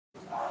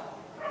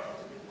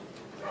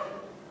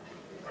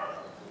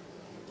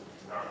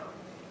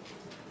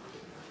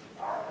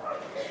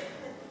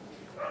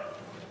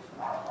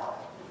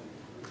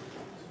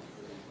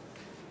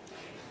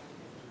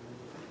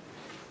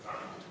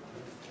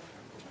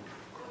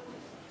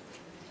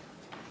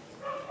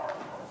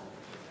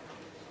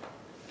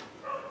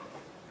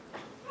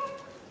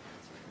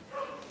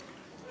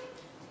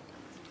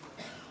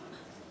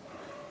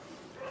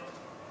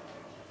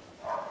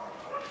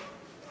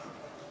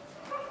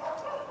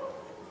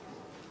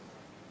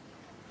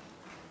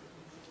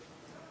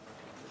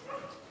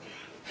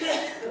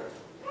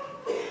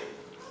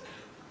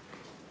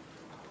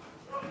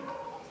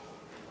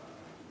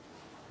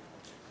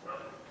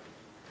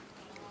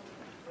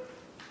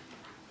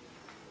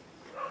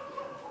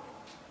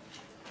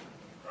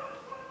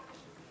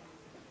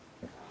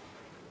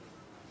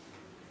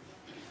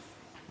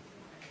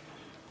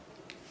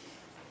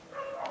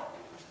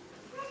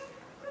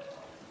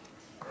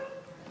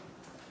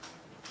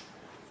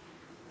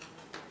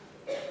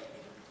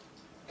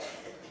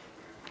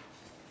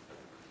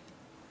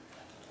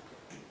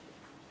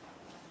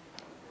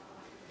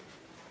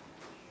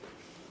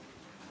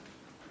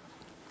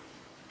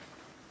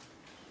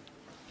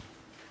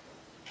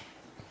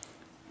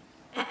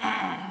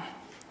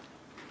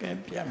cái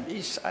biển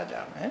bị xa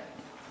ra mẹ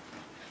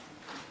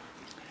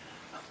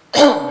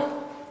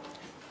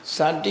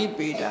Santi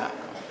Pida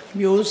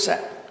Musa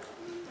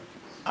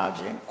áp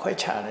dụng khoai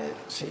cha đấy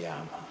xí à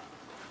mà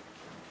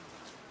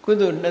cứ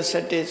từ nó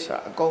sẽ đi xa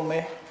câu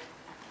mẹ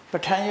bắt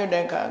thay như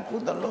đây cả cứ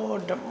từ lô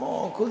đâm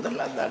mò cứ từ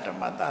là đâm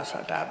mà ta sẽ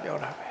đáp vô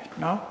ra vậy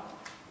nó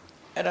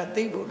era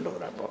tí bút lô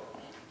ra bộ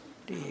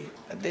thì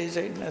đây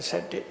sẽ nó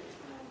sẽ đi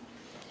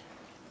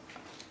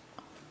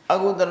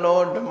aku từ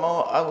lô đâm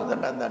mò aku từ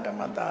là đâm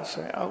mà ta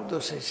sẽ aku từ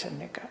sẽ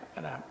sinh cả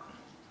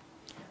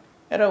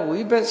era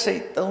quý bác sĩ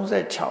tông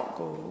sẽ chọn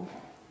cô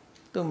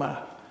tôi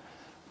mà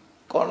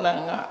còn là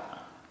ngã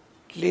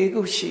lấy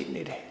cái gì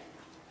này đấy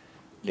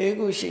lấy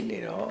cái gì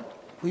này đó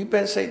quý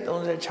bác sĩ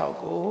tông sẽ chọn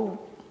cô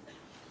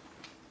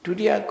thứ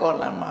dia còn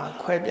là mà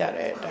khoe bia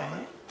đấy đấy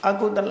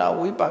aku từ là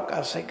quý bác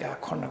cả sĩ cả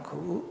con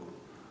aku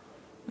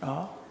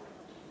đó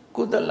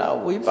aku từ là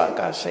quý bác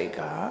cả sĩ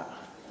cả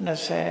nó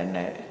sẽ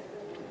này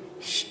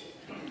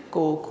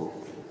cô cụ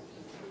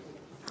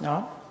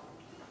đó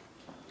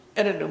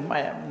era được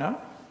mai em nó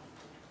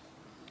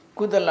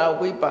Kudala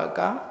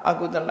Vipaka,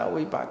 Akudala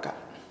Vipaka.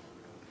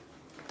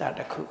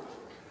 Tadaku.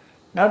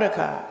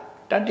 Nadaka,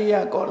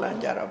 Tadia Golan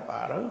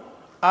Jarabaro,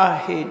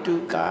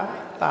 Ahetuka,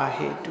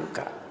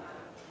 Tahetuka.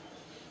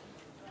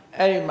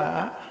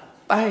 Erima,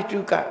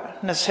 Tahetuka,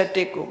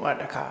 Nasetiku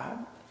Madaka,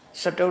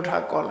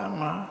 Satota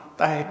Golama,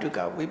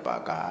 Tahetuka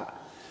Vipaka,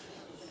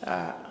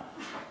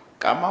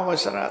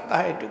 Kamavasara,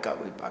 Tahetuka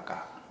Vipaka.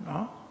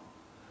 No?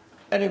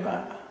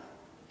 Erima.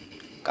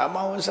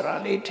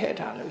 Kamavasara li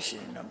theta lo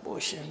shin no po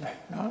shin me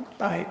no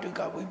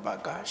tahetuka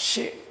vipaka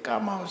shit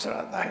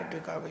kamavasara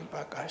tahetuka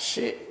vipaka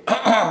shit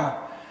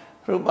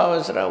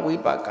rupavasara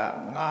vipaka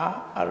nga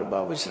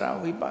arupavasara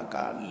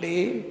vipaka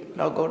le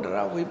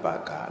lokodara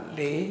vipaka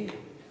le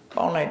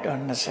paung lai to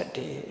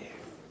 27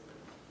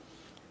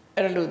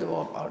အဲ့လိုသ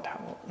ဘောပေါက်တာ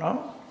ပေါ့နော်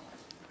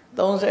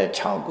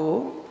36ကို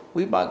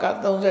ဝိပါက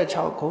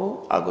36ကို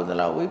အကုသ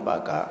လဝိပါ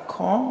က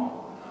ခွန်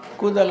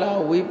ကုသလ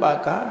ဝိပါ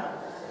က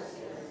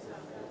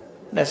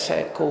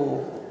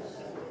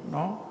29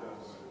နော်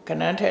ခ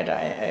ဏထည့်တာ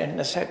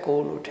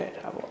29လို့ထည့်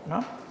တာပေါ့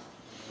နော်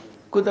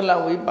ကုသလ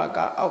ဝိပါက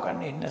အောက်က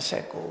နေ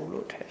29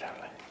လို့ထည့်ထား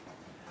လိုက်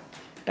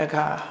တ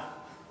ခါ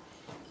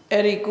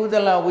အဲ့ဒီကုသ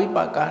လဝိ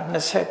ပါက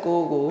29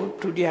ကို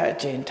ဒုတိယအ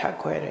ကြိမ်ထပ်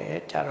ခွဲတယ်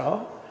ကြတော့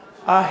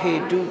အဟေ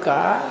တုက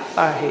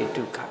အဟေ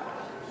တုက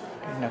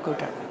ဒီနှစ်ခု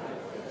ထပ်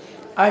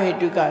အဟေ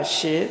တုက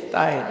10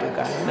တာဟေတုက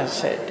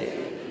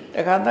21တ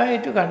ခါတာဟေ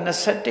တုက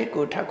21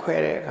ကိုထပ်ခွဲ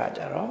တဲ့အခါ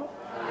ကျတော့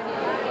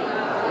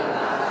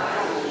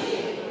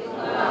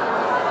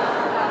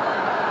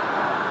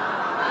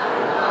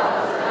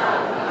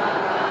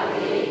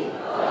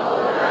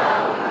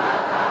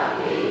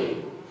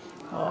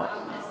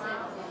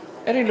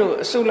အဲ့ဒီလို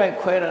အစုလိုက်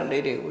ခွဲတာ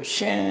လေးတွေကို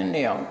ရှင်း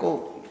နေအောင်ကို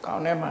ယ်ကော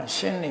င်းထဲမှာ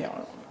ရှင်းနေအော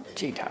င်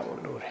ကြည့်ထား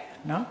ဖို့လိုတယ်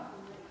နော်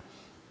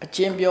အကျ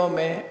ဉ်းပြောမ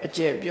ယ်အ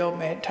ကျယ်ပြော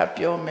မယ်ထပ်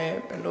ပြောမယ်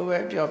ဘယ်လိုပဲ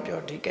ပြော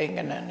ဒီကိန်းက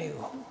ဏ္ဍတွေ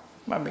ကို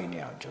မှတ်မိနေ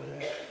အောင်ကြိုး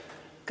စား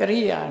ကရိ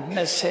ယာ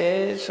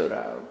20ဆို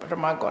တာပထ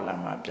မကောလ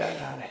မ်မှာပြ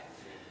ထားတယ်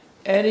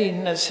အဲ့ဒီ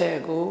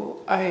20ကို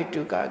အဟိ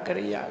တုကက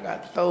ရိယာက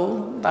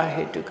3တာ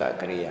ဟိတုက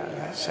ကရိယာက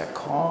10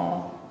ခွန်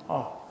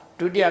ဟော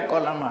ဒုတိယကော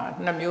လမ်မှာ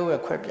2မျိုးပဲ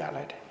ခွဲပြ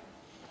လိုက်တယ်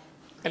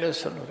အဲ့လို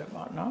ဆိုလို့ရ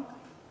ပါတော့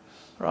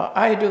တော့အ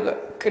ဟိတုက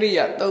ကရိ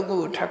ယာ3ခု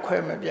ထပ်ခွဲ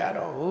မပြ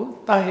တော့ဘူး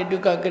တာဟိတု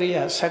ကကရိ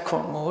ယာ10ခွ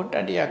န်ကိုတ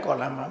တိယကော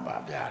လမ်မှာပါ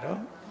ပြတော့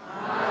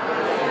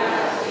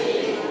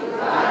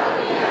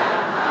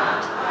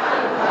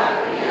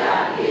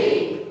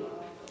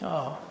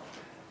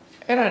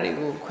အဲ့ဒါတွေ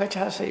ကိုခွဲ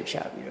ခြားစိတ်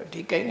ဖြာပြီးတော့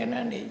ဒီကိန်းကဏ္ဍ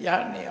နေရ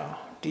နေအောင်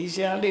ဒီ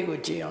ဇာတ်လေးကို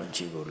ကြည့်အောင်ကြ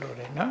ည့်ဖို့လို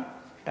တယ်နော်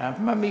ဒါ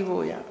မှတ်မိ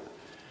ဖို့ရ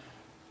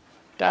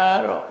ဒါက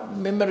တော့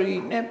memory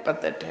နဲ့ပတ်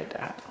သက်တဲ့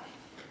ဒါ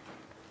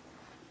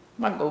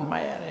မှတ်ကုန်မှ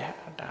တ်ရတဲ့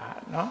ဟာဒါ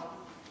နော်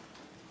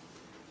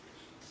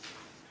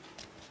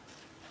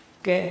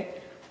ကဲ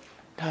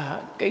ဒါ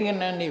ကိန်းကဏ္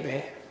ဍနေပဲ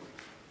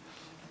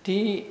ဒီ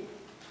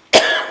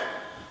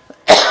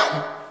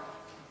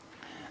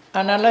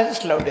analyze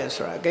လုပ်တယ်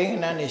ဆိုတာကိန်းက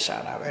ဏ္ဍနေရှာ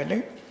တာပဲလေ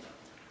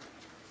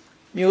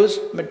မျိုး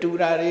မတူ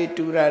တာတွေ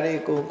တူတာတွေ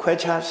ကိုခွဲ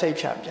ခြားစိတ်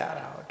ဖြာပြ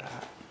တာဟောဒါ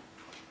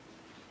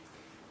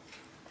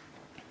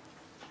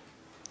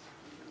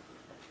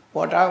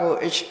water ကို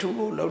H2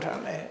 ကိုလောက်ထား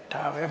လဲ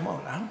ဒါပဲမဟု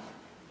တ်လား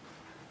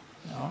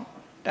နော်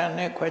တန်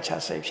နဲ့ခွဲ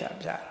ခြားစိတ်ဖြာ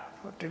ပြတာ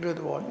ဟောဒီလိုသ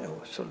ဘောမျိုး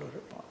ဆိုလို့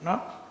ပေါ့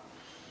နော်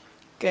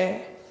ကဲ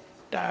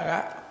ဒါက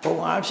ဘုံ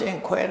အဖြစ်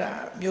ခွဲတာ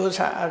မျိုး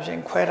စားအဖြစ်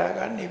ခွဲတာက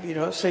နေပြီး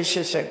တော့စိတ်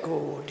89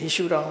ကိုဒီ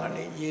ရှုထောင့်က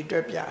နေရေတွ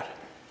က်ပြတယ်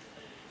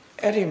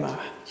အဲ့ဒီမှာ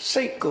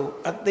စိတ်ကို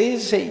အသေး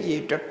စိတ်ရေ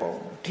တွက်ပုံ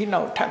ဒီ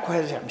နောက်ထပ်ခွဲ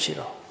စရာမရှိ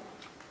တော့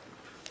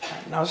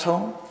နောက်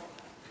ဆုံး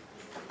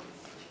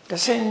တ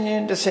စ်စင်းချ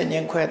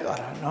င်းခွဲသွား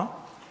တာနော်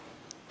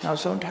နောက်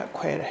ဆုံးထပ်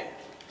ခွဲတယ်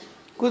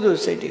ကုသို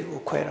လ်စိတ်တွေ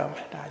ကိုခွဲတော့မ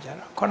ယ်ဒါကြ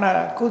တော့ခုနက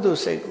ကုသို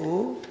လ်စိတ်ကို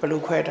ဘယ်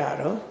လိုခွဲတာ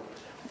တော့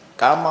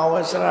ကာမဝ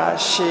ဆရာ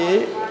ရှိ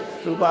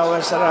ရူပဝ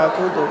ဆရာ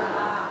ကုသိုလ်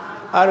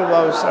အရူပ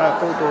ဝဆရာ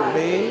ကုသိုလ်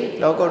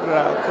4လောကုတ္တ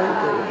ရာကု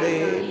သိုလ်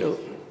4လို့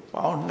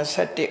ပေါင်း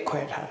21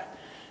ခွဲထားတယ်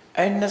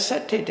အဲ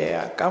21တည်းက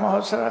ကာမဝ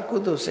ဆရာကု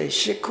သိုလ်စိတ်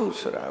10ခု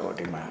ဆိုတာကို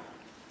ဒီမှာ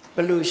ဘ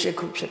လူရှစ်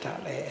ခုဖြစ်တာ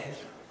လေ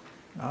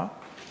နော်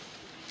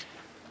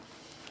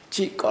ကြ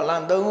ည့်ကောလ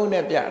န်3ခု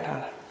နဲ့ပြထား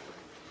တာ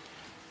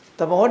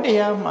သဘောတ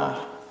ရားမှာ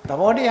သ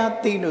ဘောတရား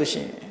သိလို့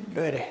ရှိရင်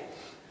လွယ်တယ်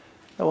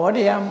သဘောတ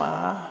ရားမှာ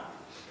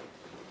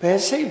ဘယ်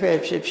စိတ်ပဲ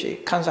ဖြစ်ဖြစ်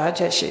ခံစား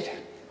ချက်ရှိတယ်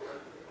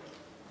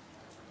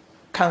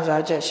ခံ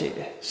စားချက်ရှိတ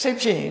ယ်စိတ်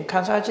ဖြစ်ရင်ခံ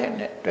စားချက်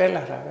နဲ့တွဲ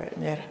လာတာပဲအ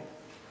များအား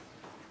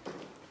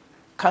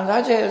ခံ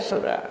စားချက်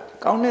ဆိုတာ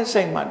ကောင်းတဲ့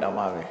စိတ်မှတော့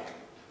မှာပဲ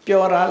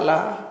ပျော်တာ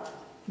လား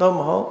သို့မ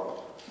ဟုတ်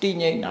တည်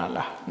ငြိမ်တာ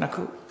လားနှစ်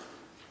ခု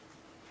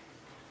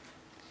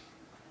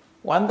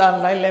ဝမ်းသာ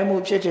လိုက်လဲမှု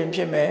ဖြစ်ခြင်းဖြ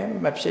စ်မယ်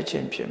မဖြစ်ခြ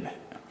င်းဖြစ်မယ်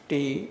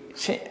ဒီ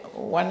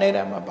ဝမ်းနေ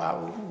တာမပါ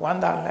ဘူးဝမ်း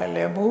သာလိုက်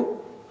လဲမှု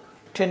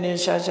ထင်ထင်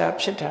ရှားရှား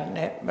ဖြစ်တာ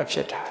နဲ့မဖြ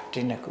စ်တာ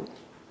ဒီနှစ်ခု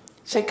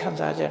စိတ်ခံ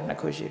စားချက်နှစ်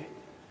ခုရှိတယ်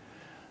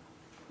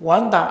ဝ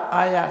မ်းသာ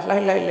အားရလို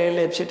က်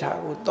လဲဖြစ်တာ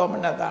ကိုသောမ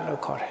နတ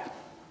လို့ခေါ်တယ်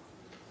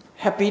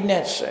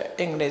happiness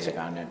အင်္ဂလိပ်စ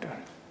ကားနဲ့ပြော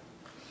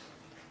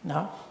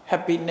နော်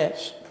happiness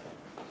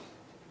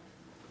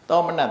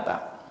သောမနတ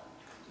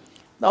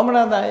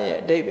ရဲ့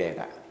အဓိပ္ပာယ်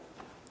က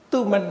သူ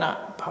မန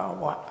ဘာ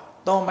ဝ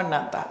သောမန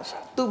တ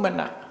ဆိုသူမ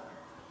န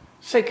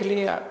စိတ်က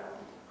လေးက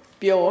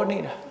ပျော်နေ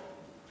တာ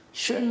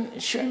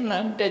ရှင်လ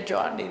န်းတက်ကြွ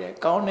နေတယ်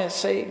ကောင်းတဲ့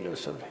စိတ်လို့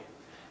ဆိုတယ်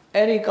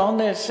အဲ့ဒီကောင်း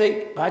တဲ့စိတ်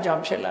ဘာကြော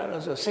င့်ဖြစ်လာ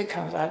လို့ဆိုစိတ်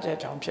ခံစားချက်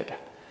ကြောင့်ဖြစ်တာ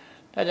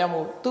ဒါကြောင့်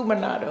မို့သူမ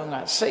နတော့က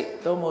စိတ်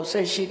သို့မဟုတ်စိ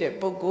တ်ရှိတဲ့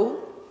ပုဂ္ဂိုလ်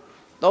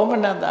သောမ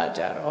နတ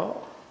ကြတော့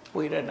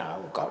ဝေဒနာ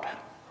ကိုကောက်တာ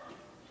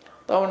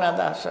သောမန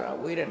တဆိုတာ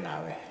ဝေဒနာ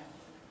ပဲ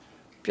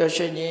ပျော်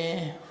ရွှင်ခြ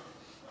င်း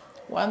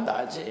ဝမ်းသာ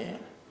ခြင်း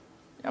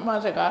ညမ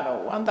စကားတော့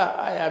ဝမ်းသာ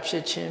အာရဖြ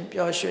စ်ခြင်း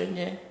ပျော်ရွှင်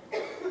ခြင်း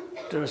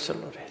သူဆို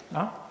လို့တယ်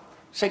နော်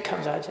စိတ်ခံ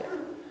စားချက်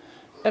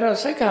အဲ့တော့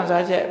စိတ်ခံ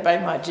စားချက်အပို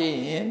င်းမှာကြည့်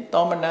ရင်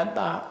သောမနတ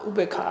ဥ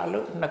ပေက္ခ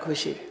လို့နှစ်ခု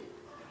ရှိတယ်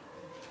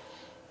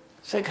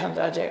စိတ်ခံ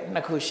စားချက်နှ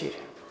စ်ခုရှိတ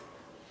ယ်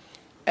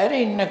အဲ့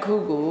ဒီနှစ်ခု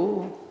ကို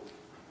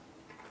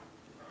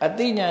အ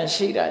သိဉာဏ်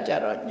ရှိတာကြ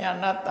တော့ဉာ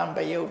ဏတံပ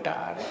ယုတ်တာ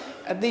တဲ့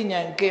အသိဉာ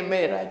ဏ်ကင်း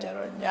မဲ့တာကြ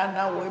တော့ဉာဏ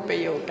ဝိပ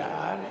ယုတ်တာ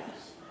တဲ့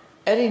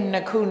အဲ့ဒီနှ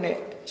စ်ခုနဲ့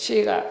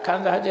ရှေ့ကခံ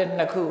စားချက်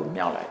နှစ်ခုကို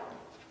မြောက်လိုက်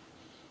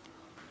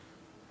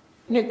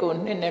နှစ်ကို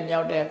နှစ်နဲ့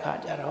မြောက်တဲ့အခါ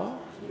ကျတော့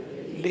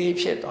လေး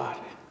ဖြစ်သွား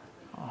တယ်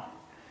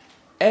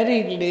အဲ့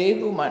ဒီလေး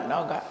ခုမှ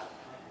နောက်က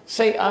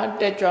စိတ်အား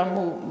တက်ကြွ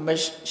မှုမ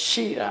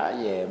ရှိတာ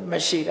ရဲ့မ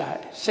ရှိတာ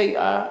စိ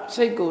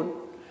တ်ကို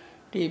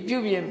ဒီပြု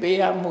ပြင်ပေး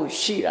ရမှု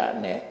ရှိတာ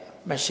နဲ့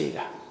မရှိ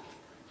တာ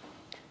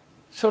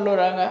ဆိုလို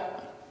တာက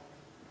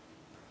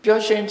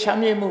ပျော်ရွှင်ချမ်း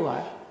မြေ့မှုဟာ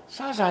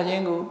စချ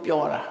င်းကို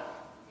ပျော်တာ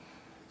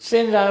စ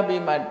ဉ်းစား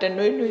ပြီးမှတ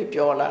နွေ့နွေ့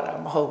ပျော်လာတာ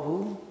မဟုတ်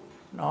ဘူး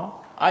เนาะ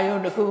အာယု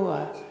န်တစ်ခုဟာ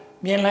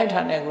မြင်လိုက်တာ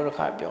နဲ့ကိုတစ်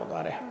ခါပျော်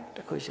သွားတယ်တ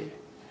စ်ခုရှိတယ်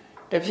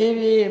တဖြည်း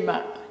ဖြည်းမှ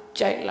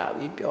ကြိုက်လာ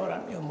ပြီးပျော်တာ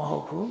မျိုးမဟု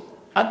တ်ဘူး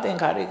အသင်္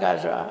ခါရိက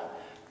ဆိုတာ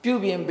ပြု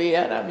ပြင်ပေးရ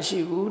တာမရှိ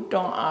ဘူးတွ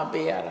န်းအား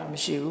ပေးရတာမ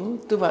ရှိဘူး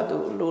သူ့ဘာသူ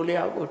လို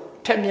လျောက်ကို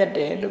ထက်မြက်တ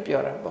ယ်လို့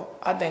ပြောတာပေါ့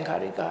အသင်္ခါ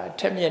ရိက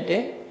ထက်မြက်တ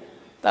ယ်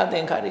သသ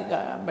င်္ခါရိက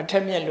မထ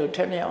က်မြက်လို့ထ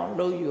က်မြက်အောင်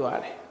လုပ်ယူရ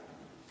တယ်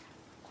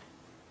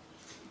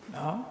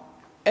နော်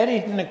အဲ့ဒီ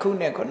နှစ်ခု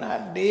နဲ့ခုန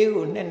လေး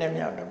ကိုနှစ်နဲ့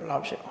မြောက်တယ်ဘယ်လော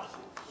က်ဖြစ်မှာ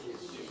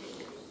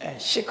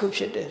ရှစ်ခု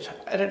ဖြစ်တယ်ဆို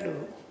အဲ့ဒါ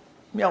လို့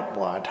မြောက်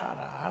ပွားထား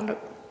တာ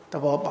လို့သ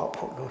ဘောပေါက်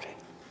ဖို့လိုတယ်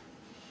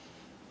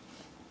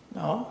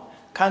နော်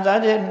ခံစား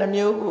ချက်နှ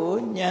မျိုးကို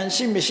ဉာဏ်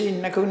ရှိမရှိ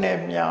နှစ်ခုနဲ့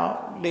မြောက်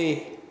လေး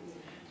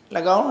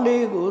၎င်း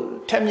လေးကို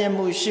ထက်မြက်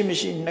မှုရှိမ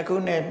ရှိနှစ်ခု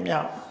နဲ့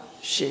မြောက်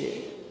ရှည်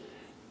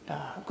ဒါ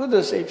ကု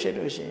သိုလ်စိတ်ဖြစ်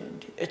လို့ရှိရင်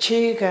ဒီအခြေ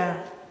ခံ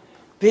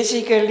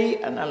basically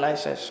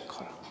analysis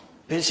ခေါ်တာ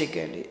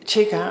basically အ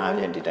ခြေခံအ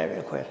ပြင်ဒီတိုင်းပဲ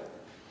ခွဲတယ်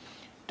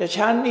တ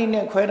ခြားနည်း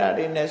နဲ့ခွဲတာ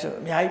တွေနဲ့ဆို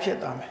အများကြီးဖြစ်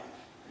သွားမယ်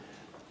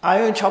အာ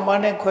ယုံ6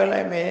ပါးနဲ့ခွဲ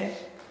လိုက်မယ်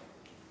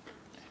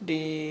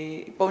ဒီ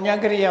ပုံညာ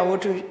ကရိယာဝ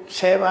တ္ထု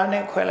10ပါး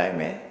နဲ့ခွဲလိုက်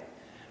မယ်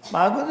မ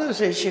ဟာကုသိုလ်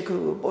စိတ်8ခု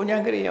ကိုပုံညာ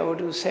ကရိယာဝတ္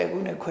ထု10ခု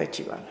နဲ့ခွဲကြ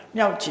ည့်ပါလား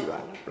မြောက်ကြည့်ပါ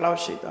လားဘယ်လောက်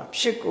ရှိသွား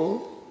8ကို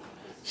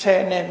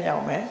10နဲ့မြော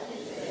က်မယ်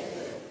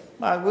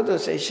မဟာကုသို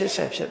လ်စိတ်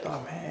80ဖြစ်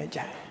သွားမယ်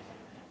ကြာ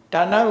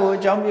ဒါနကိုအ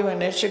ကြောင်းပြုရင်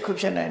လည်း8ခု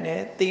ဖြစ်နိုင်တယ်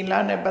သီလ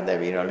နဲ့ပတ်သက်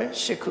ပြီးတော့လည်း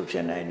8ခုဖြ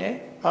စ်နိုင်တယ်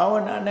ဘာဝ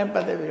နာနဲ့ပ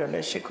တ်သက်ပြီးတော့လ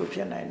ည်း8ခုဖြ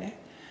စ်နိုင်တယ်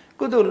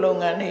ကုသိုလ်လုပ်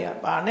ငန်းတွေက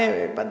ဘာနဲ့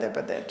ပဲပတ်သ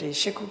က်ဒီ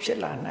8ခုဖြစ်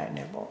လာနိုင်တ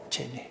ယ်ပေါ့အ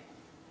ချိန်นี้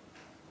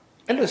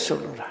အဲ့လိုဆို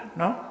လိုတာ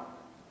နော်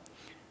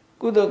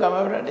ကုသိုလ်ကမ္မ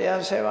ပဋ္ဌာ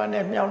န်း7ပါး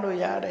နဲ့မြောက်လို့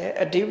ရတယ်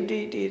အဓိပတိ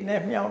တွေ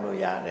နဲ့မြောက်လို့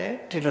ရတယ်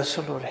ဒီလို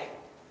ဆိုလိုတယ်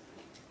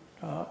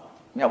ဟော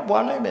မြောက်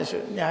ပွားလိုက်မယ်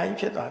ဆိုအများကြီး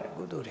ဖြစ်သွားတယ်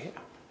ကုသိုလ်တွေ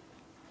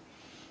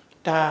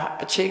ဒါ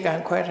အခြေခံ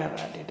ခွဲထား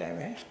တာဒီတိုင်း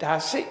ပဲဒါ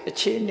စိတ်အ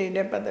ခြေအနေ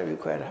နဲ့ပတ်သက်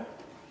ပြီးခွဲတာ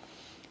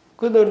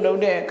ကုသိုလ်လုပ်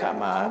တဲ့အခါ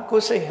မှာကို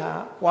ယ်စိတ်ဟာ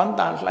ဝမ်း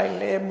သာလှိုက်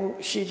လဲမှု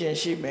ရှိခြင်း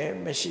ရှိမယ်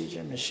မရှိခြ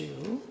င်းမရှိ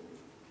ဘူး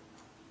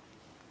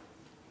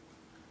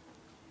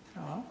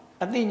နော်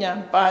အသိဉာဏ်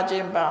ပါခြ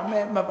င်းပါမ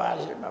ယ်မပါ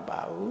ခြင်းမ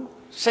ပါဘူး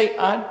စိတ်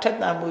အားထက်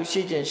သန်မှု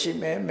ရှိခြင်းရှိ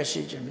မယ်မ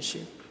ရှိခြင်းမရှိ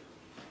ဘူး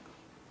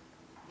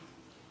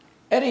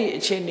အဲ့ဒီ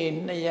အခြေအနေ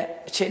နှစ်ရက်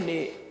အခြေအနေ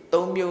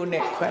၃မျိုး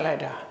နဲ့ခွဲလို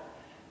က်တာ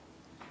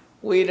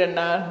ဝေဒ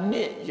နာနှ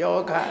စ်ယော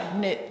ဂ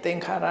နှစ်သ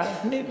င်္ခါရ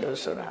နှစ်လို့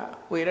ဆိုတာ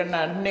ဝေဒ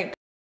နာနှစ်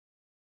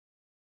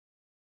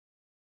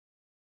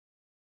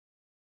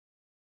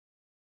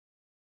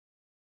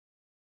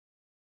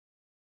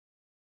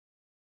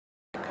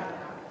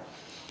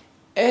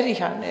Eri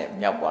hane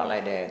nyapwa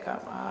like the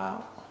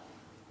kama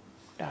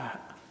da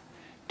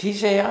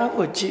Tisaya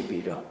would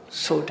chibido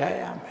so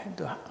diam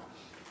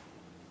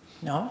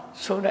no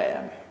so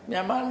diam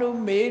Yamalu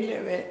made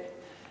it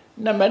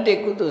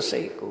Namadekudo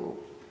Seku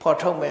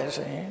Potomes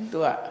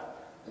do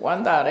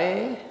one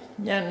dare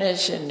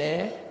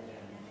Yaneshine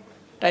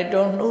I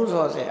don't know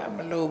those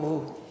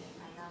Malubu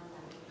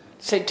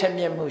Satan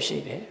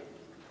Yamushi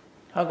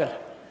how good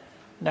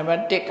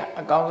never take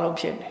a gong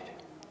of it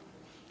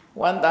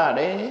one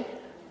dare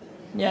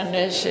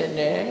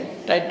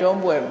Yaneshine I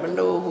don't wear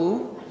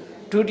Malubu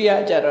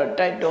Tudia Jaro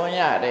Taidon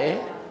Yare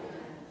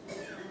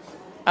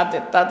at the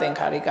Tatin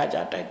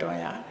Karikaja Taidon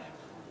Yare.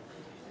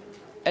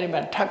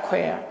 Eriman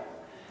Takwea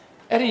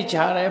Eri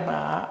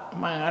Jarema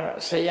Mara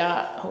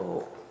Saya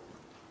who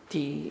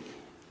the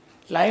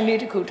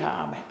Laili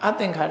Kutame,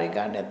 Atin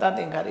Karika, and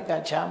Tatin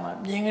Karika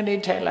Chama, being a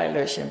detail like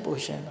Lucian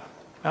Bushin.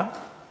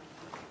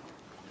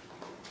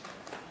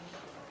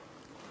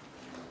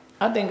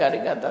 Atin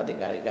Karika, Tatin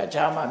Karika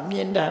Chama,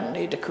 Mindan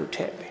need the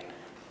Kutebe.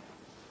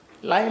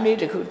 Laili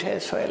the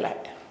Kutes for a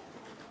light.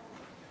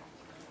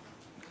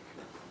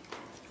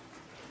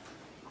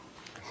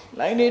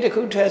 Laili the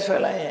Kutes for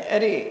like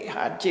Eri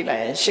Hajila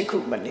and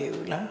Shiku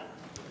Maniula,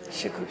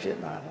 Shiku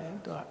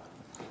Shimana,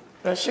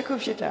 the Shiku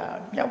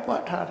Shita,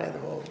 Yapot had the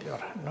whole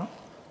Yora, no?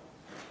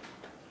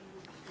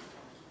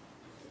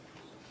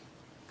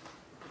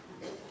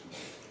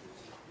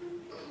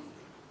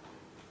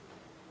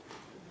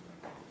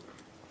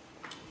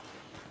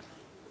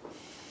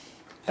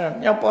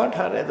 Yapot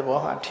had the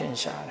Boha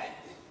Tinshare.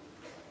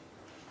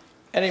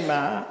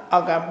 Anima,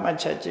 Aga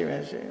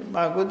Machachi,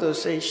 Magudo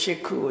say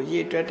Shiku,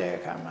 ye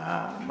dread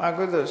Kama,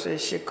 Magudo say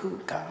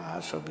Shiku Ka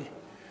Sobi.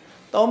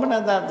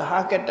 Dominata the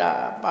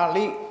Hakata,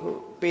 Bali,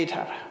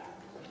 Peter.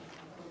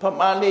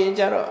 Pamali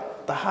Jaro,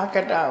 the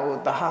Hakata,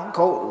 or the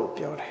Hako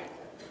Lupure.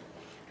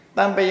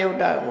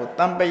 Tambayoda, or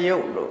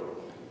Tambayolo,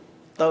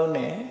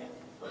 Tone,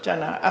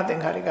 Jana,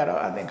 Aden Harigaro,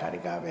 Aden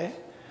Harigabe.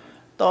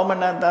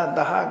 Dominata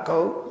the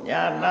Hako,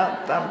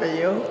 Yana,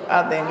 Tambayo,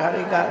 Aden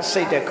Hariga,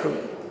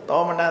 Sedeku.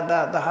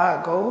 Dominata the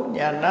Hako,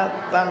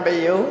 Yana,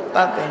 Tambayo,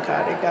 Aden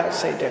Hariga,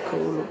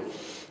 Sedeku.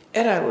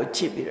 Era would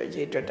chip it a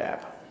jitadab.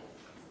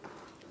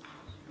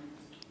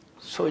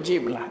 So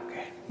Jib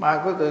like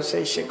Magudo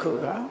say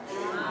Shikura.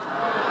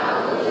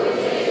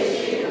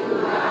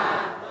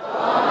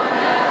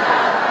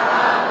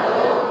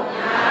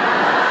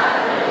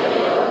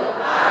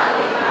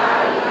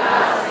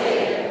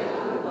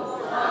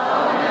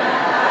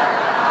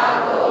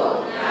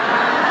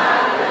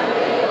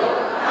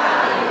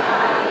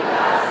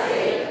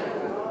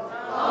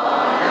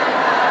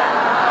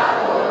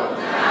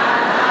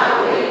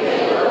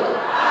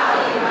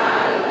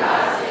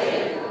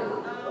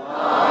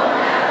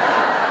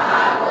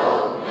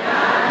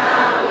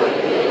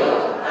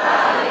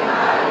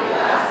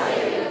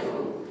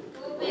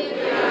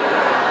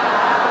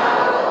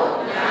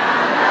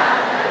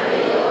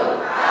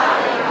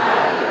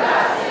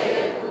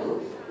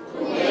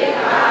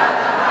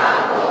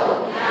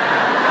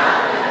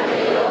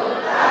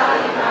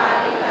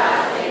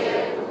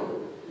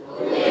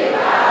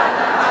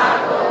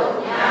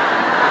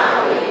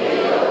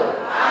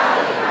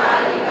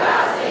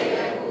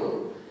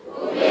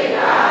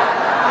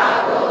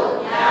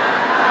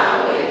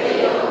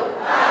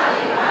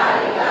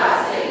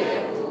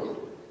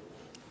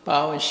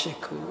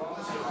 Shiku.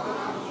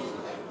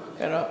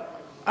 Pero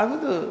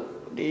agudo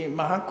the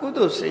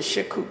Mahakudo say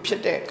Shiku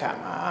Pite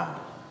Kama.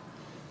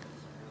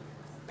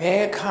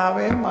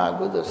 Pekave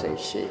Magudo say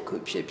Shiku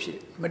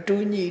Pipi.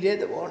 Madu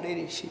needed the old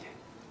lady she.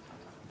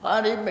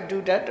 Pari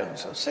Madu that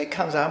so say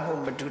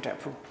Kanzamu Madu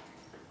Tapu.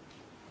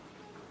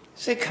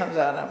 Say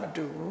Kanzana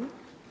Madu.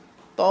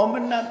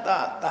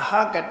 Dominata the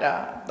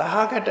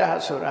Hakata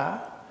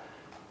Sura.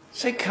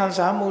 Say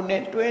Kanzamu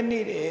net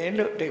 20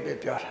 look David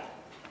Piora.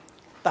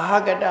 The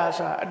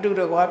Haggadah do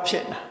the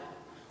wapshina.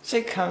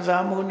 Say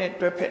Kanzamu net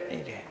repet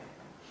needed.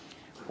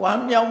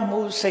 One young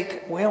move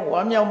sick when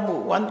one young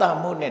move, one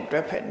down moon net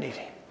repet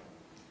needed.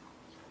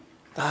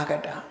 The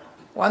Haggadah.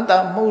 One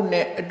down moon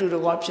net do the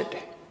wapshit.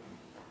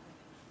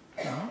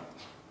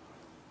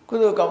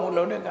 Kudu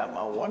Gamulone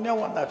Gama, one young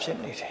one upset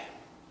needed.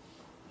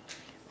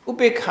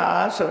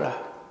 Ubeka Sora.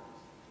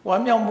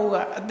 One young move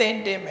a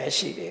then de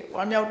messy,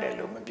 one young de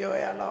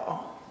lumapioya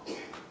law.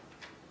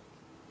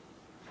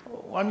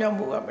 One young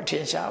book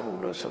Matisha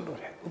will solo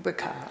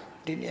Ubeka,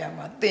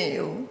 Diniama,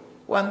 Tinu,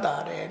 one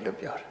dare,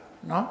 Lupur,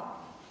 no?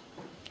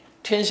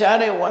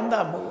 Tinshare, one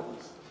da move.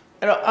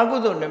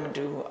 Agudo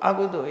Nemdu,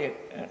 Agudo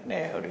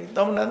ne,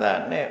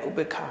 Domnada ne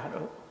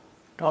Ubecaro,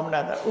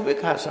 Domnada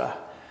Ubecasa,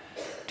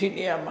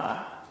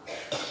 Tiniama,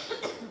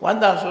 one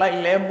that's like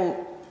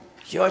Lemu,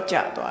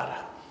 Georgia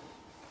Dwara,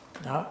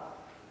 no?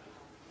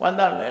 One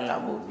that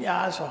Lemu,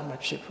 Yas or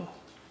Machipo.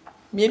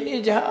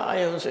 Minija,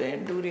 I also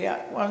do the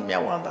one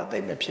that they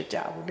may pitch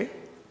out.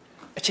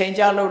 A change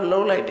out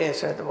low like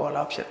this at the wall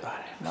upset by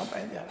no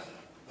by the other.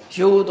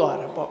 You do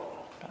a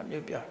pop,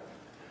 you be.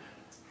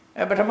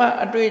 But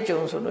a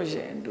dream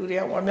solution, do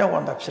the one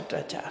upset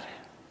a jar.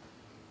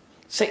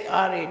 Say,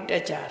 Ari, de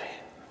jar.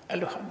 အဲ့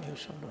လိုဟာ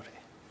မျိုးဆိုလို့တယ်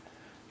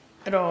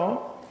အဲ့တော့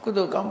ကု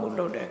သိုလ်ကောင်းမှု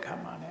လုပ်တဲ့အခါ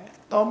မှာလည်း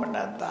သောမန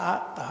တသ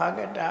ဟဂ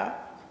တ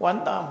ဝန္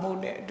တာမှု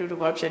နဲ့အတူတ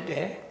ကွဖြစ်တ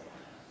ယ်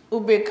ဥ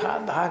ပိ္ပခ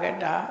သဟဂ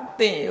တ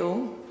သင်ယုံ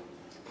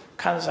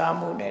ခံစား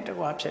မှုနဲ့တ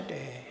ကွဖြစ်တ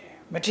ယ်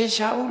မထင်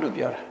ရှားဘူးလို့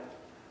ပြောတာ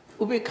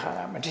ဥပိ္ပခက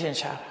မထင်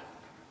ရှားတာ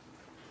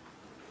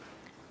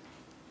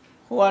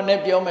ဟိုကလ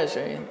ည်းပြောမယ်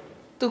ဆိုရင်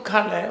ဒုက္ခ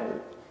လည်း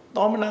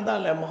သောမနတ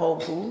လည်းမဟုတ်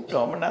ဘူး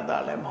ဒေါမနတ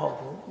လည်းမဟုတ်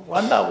ဘူးဝ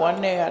န္တာဝမ်း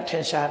နဲ့ကထ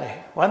င်ရှားတယ်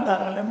ဝန္တာ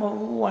လည်းမဟုတ်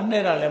ဘူးဝမ်း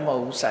နဲ့လည်းမဟု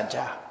တ်ဘူးစัจ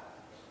जा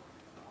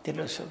ဒီ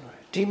လိုဆိုလို့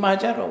ဒီမှာ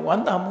ကျတော့ဝ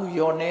န္တာမှု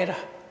ယောနေတာ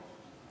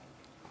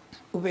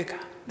ဥပိ္ပခ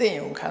သိ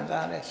ယုံခံ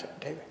စားရဲဆို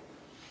တဲ့ပဲ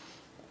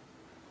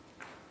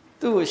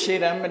သူ့ကိုရှေ့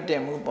တန်းမတ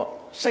င်ဘူးပေါ့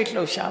စိတ်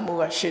လှုပ်ရှားမှု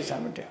ကရှေ့တ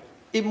န်းမတင်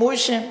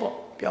emotion ပေါ့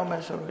ပြောမ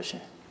ယ်ဆိုလို့ရှိ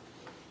ရင်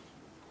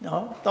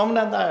နော်သောမန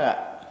တက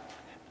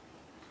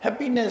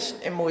happiness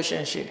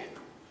emotion ရှိတယ်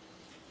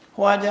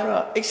ဟိုကကျ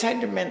တော့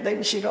excitement သိ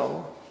မရှိတော့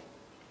ဘူး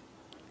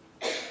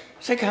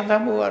စိတ်ခံ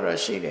စားမှုကတော့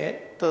ရှိတယ်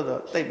သို့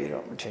တော့သိပြီး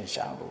တော့မထင်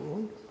ရှား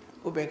ဘူး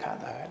ဥပေက္ခ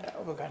တာက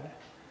ဥပေက္ခနဲ့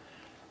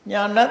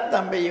ညာဏ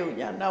တံပယုတ်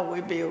ညာဏဝိ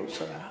ပယုတ်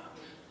ဆိုတာ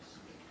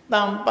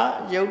တံပ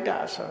ယုတ်တာ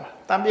ဆိုတာ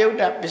တံပယုတ်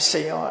တာပစ္စ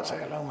ယောစ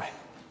ကားလုံးပဲ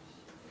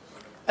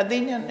အသိ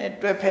ဉာဏ်နဲ့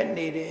တွဲဖက်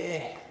နေတ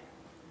ယ်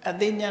အ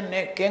သိဉာဏ်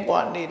နဲ့ကင်းကွာ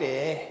နေတ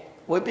ယ်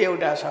ဝိပယုတ်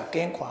တာဆိုတာက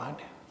င်းကွာ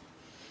တယ်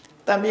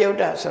တံပယုတ်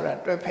တာဆိုတာ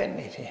တွဲဖက်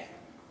နေတယ်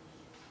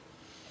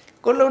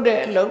ကိုလုပ်တဲ့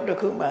အလုပ်တစ်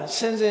ခုမှာစ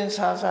င်စင်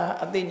စားစား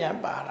အသိဉာဏ်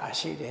ပါတာ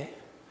ရှိတယ်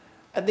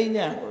အသိ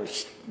ဉာဏ်ကို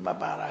မ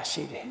ပါတာ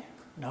ရှိတယ်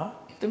နော်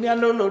သူများ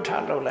လှုပ်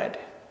ထားလှုပ်လိုက်တ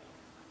ယ်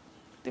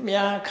သူ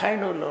များခိုင်း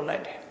လို့လှုပ်လို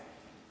က်တယ်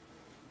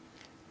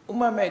ဥ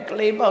မမဲ့က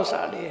လေးပေါက်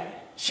စားလေး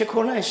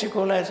ရှ िख ိုးလိုက်ဆို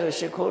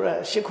ရှ िख ိုးရ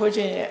ရှ िख ိုးခြ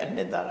င်းရဲ့အ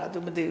နှစ်သာရ तू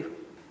မသိ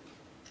ဘူး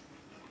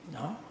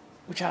နော်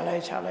ဥချလို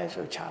က်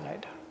ဆိုချလို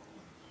က်တာ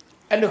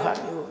အဲ့လိုဟာ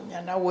မျိုးညာ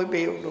နာဝိပ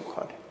ယုလို့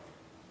ခေါ်တယ်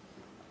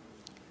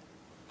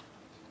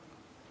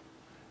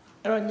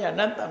အဲ့တော့ညာ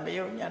နာတံပ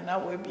ယုညာနာ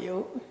ဝိပယု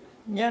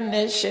ညာ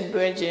နဲ့ရှင်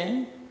တွဲခြင်း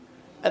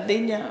အသိ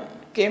ဉာဏ်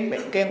က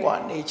င်းကွာ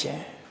နေခြ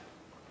င်း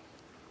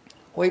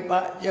ဝိပ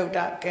ယုတ်တ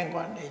ကင်း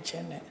ကွာနေခြ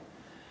င်းနဲ့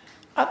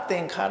အသ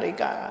င်္ခါရိ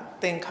က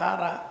သင်္ခါ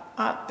ရ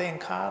အသင်္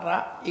ခါရ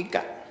ဣက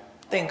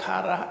သင်္ခါ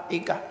ရဣ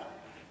က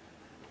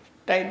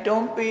တိုက်တွ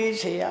န်းပေး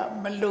เสีย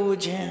မလို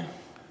ခြင်း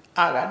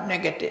အာက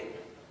negative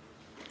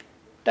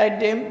တိုက်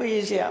တွန်း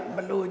ပေးเสียမ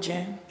လိုခြ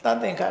င်းသ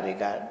သင်္ခါရိ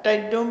ကတို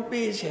က်တွန်း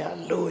ပေးเสีย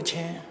လိုခြ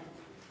င်း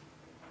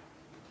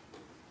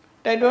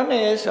တိုက်တွန်း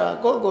နေဆိုတာ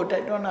ကိုယ့်ကိုတို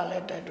က်တွန်းတာလဲ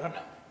တိုက်တွန်း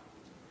တာ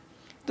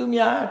သူ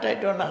များတိုက်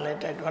တွန်းတာလဲ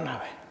တိုက်တွန်းတာ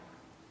ပဲ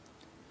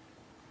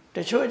တ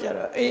ချို့ကြ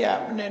တော့အေးရ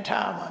မနဲ့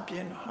ထားမှပြ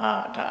င်းတော့ဟာ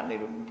ထားနေ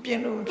လို့ပြ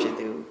င်းလို့မဖြစ်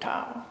သေးဘူး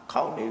ထား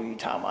ခောက်နေပြီ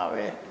ထားမှာ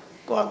ပဲ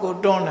ကိုယ့်ကို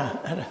တွန်းတာ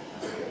အဲ့ဒါ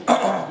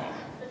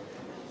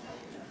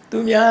သူ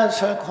များ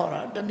ဆွဲခေါ်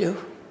တာတ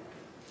မျိုး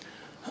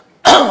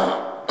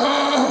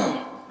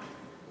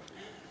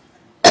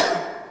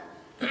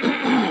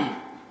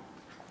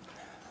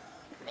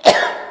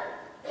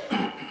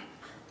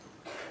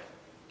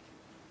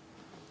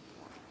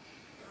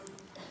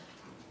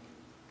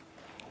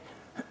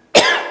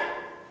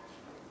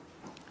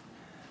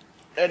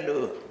အဲ့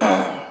လို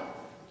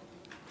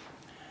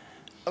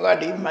အခါ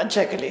ဒီမှတ်ချ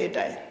က်ကလေးအ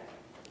တိုင်း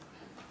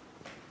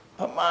ဗ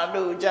မာ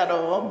လူကြ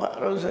တော့ဘာ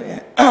လို့ဆိုရ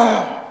င်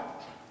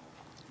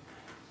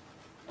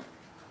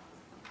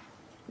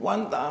ဝ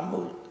န္တာ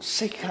မှု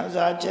စိတ်ခံ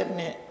စားချက်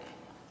နဲ့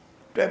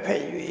တွဲဖ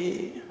က်၍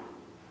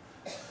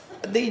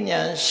အသိဉာ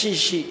ဏ်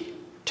ရှိ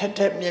ထက်ထ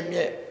က်မြက်မြ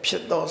က်ဖြ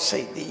စ်သောစိ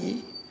တ်သည်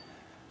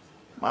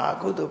မဟာ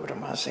ကုသိုလ်ပထ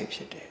မစိတ်ဖြ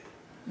စ်တယ်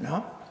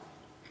နော်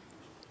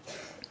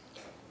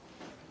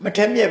မထ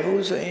က်မြက်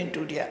ဘူးဆိုရင်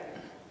ဒုတိယ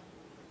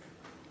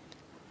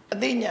အ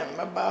သိဉာဏ်မ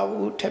ပါ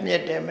ဘူးထက်မြ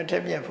က်တယ်မထ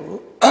က်မြက်ဘူး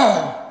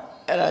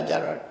အဲ့ဒါကြ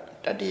တော့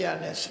တတိယ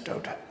နဲ့စတု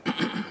ထ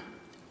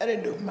အဲ့ဒီ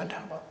လိုမှတ်တာ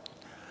ပေါ့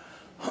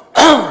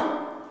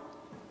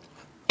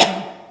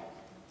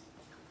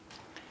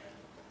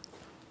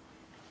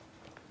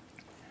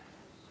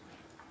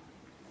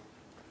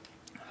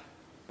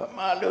ဗ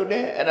မာလူလ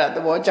ည်းအဲ့ဒါသ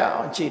ဘောကျ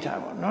အောင်ကြည့်ထား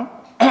ပါနော်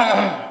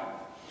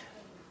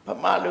ဗ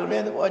မာလူလ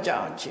ည်းသဘောကျ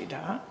အောင်ကြည့်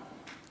ထား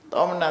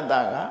သောမနတ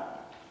က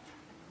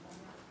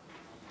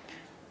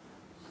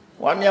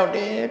ဝမ်းမြောက်တ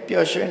ယ်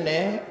ပျော်ရွှင်တ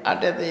ယ်အတ္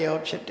တသရော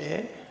ဖြစ်တယ်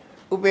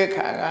ဥပေက္ခ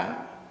က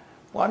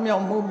ဝမ်းမြော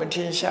က်မှုမထ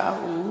င်ရှား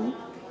ဘူး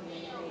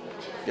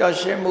ပျော်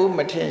ရွှင်မှုမ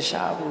ထင်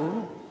ရှားဘူး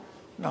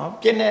เนาะ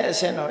ပြည့်တဲ့အ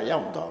ဆင့်တော့ရော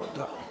က်တော့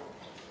တော့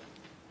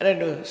အဲ့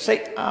ဒါစိ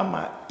တ်အား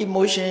မှာ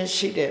emotion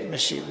ရှိတယ်မ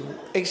ရှိဘူး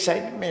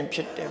excitement ဖြ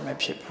စ်တယ်မ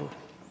ဖြစ်ဘူး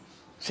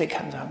စိတ်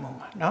ခံစားမှု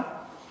မှာเนาะ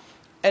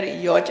အဲ့ဒီ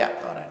ရောကြ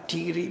တော့တာ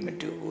degree မ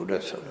တူဘူး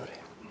လို့ဆိုလို့တ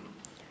ယ်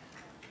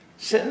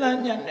စဉ်းစား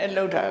ဉာဏ်နဲ့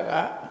လောက်တာက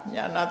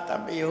ညာနာတ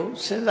ပယု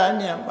စဉ်းစား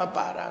ဉာဏ်မ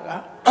ပါတာက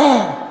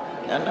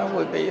ညာနာ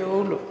ဝိပယု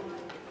လို့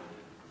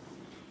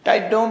တို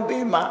က်တွန်း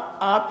ပြီးမှ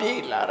အားပြ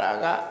ည့်လာတာ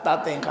ကသ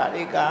သင်္ခါ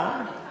ရိက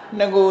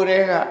ငကိုယ်တွေ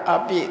က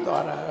အားပြည့်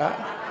သွားတာက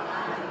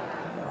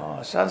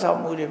စမ်းဆောင်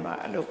မှုတွေမှာ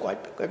အဲ့လိုကွ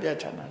က်ပြတ်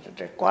ချမ်းသာ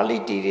တဲ့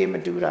quality တွေမ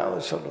တူတာ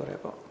ကိုဆိုလို့ရ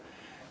ပေါ့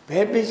ဘ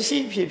ယ်ပစ္စ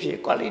ည်းဖြစ်ဖြစ်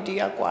quality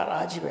ကကွာတာ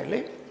ကြီးပဲလေ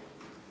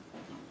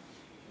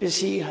ပစ္စ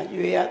ည်းဟာ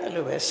ရွေရတယ်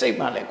လို့ပဲစိတ်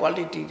မှလည်း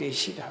quality တွေ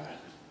ရှိတာပဲ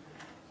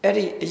အဲ့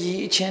ဒီအကြီး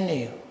အချင်းတွေ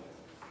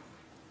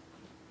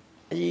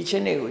အကြီးချ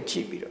င်းတွေကိုကြ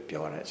ည့်ပြီးတော့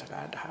ပြောတဲ့စ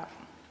ကားဒါ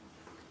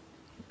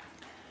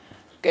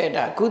ကဲ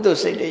ဒါကုသိုလ်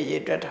စိတ်တွေရ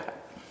ည်တွက်တာ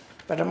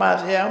ပထမ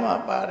ဆရာမှာ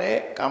ပါတဲ့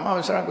ကာမဝ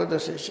ဆရာကုသို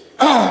လ်စိတ်ရှိ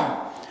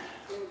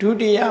ဒု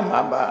တိယ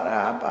မှာပါတာ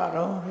ပါ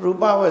တော့ရူ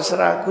ပဝဆ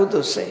ရာကု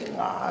သိုလ်စိတ်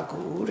5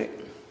ခုတဲ့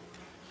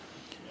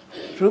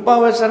ရူပ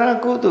ဝဆရာ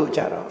ကုသိုလ်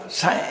ကြတော့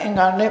ဆိုင်အင်္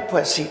ဂါနဲ့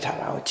ဖွဲ့စည်းထား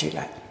တာကိုကြည့်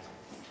လိုက်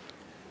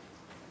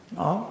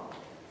နော်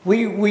ဝိ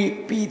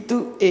ပိတု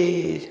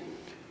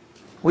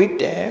ဝိ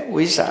တေ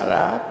ဝိစာ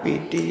ရာပိ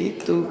တိ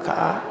ဒုက္ခ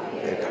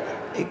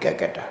ဧက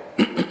ကတ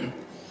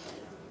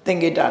သင်္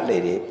ကေတ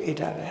လေးတွေပြ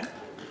ထားတယ်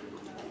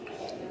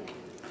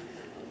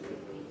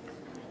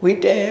ဝိ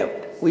တေ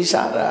ဝိ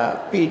စာရာ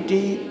ပိ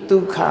တိဒု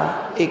က္ခ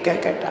ဧက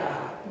ကတ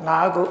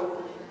5ခု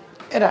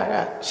အဲ့ဒါက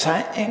ဆို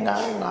င်အင်္ဂါ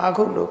5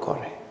ခုလို့ခေါ်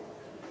တယ်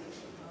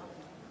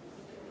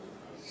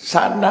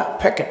သာနာ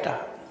ဖက်ကတာ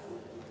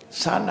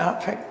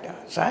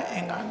ဆိုင်အ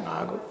င်္ဂါ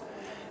5ခု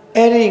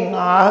အဲ့ဒီ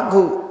5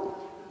ခု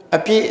အ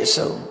ပြည့်အ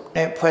စုံ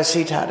နဲ့ဖွဲ့စ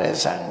ည်းထားတဲ့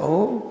ဇာန်ကို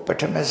ပ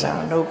ထမဇာ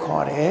န်လို့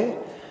ခေါ်တယ်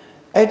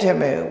အဲ့ဒီ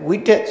မဲ့ဝိ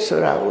တက်ဆို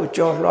တာကို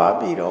ကြော်လွှား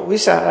ပြီးတော့ဝိ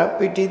စာရ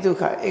ပိတိဒုက္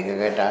ခဧက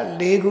ဂတ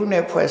4ခု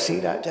နဲ့ဖွဲ့စ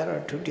ည်းတာကြ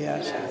တော့ဒုတိယ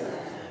ဇာန်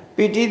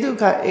ပိတိဒုက္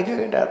ခဧက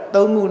ဂတ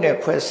3ခုနဲ့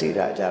ဖွဲ့စည်း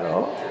တာကြ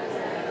တော့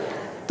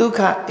ဒုက္ခ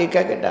ဧက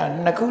ဂတ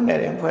2ခုနဲ့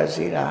တင်ဖွဲ့စ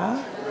ည်းတာ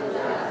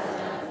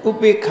ဥ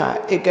ပိ္ပခ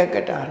ဧကဂ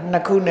တ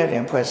2ခုနဲ့တ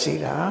င်ဖွဲ့စ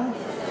ည်းတာ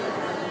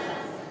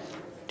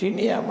ဒီ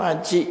နေရာမှာ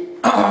ကြည့်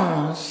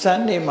စံ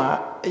နေမှာ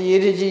အရေး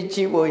ကြီးကြ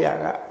ည့်ဖို့ရ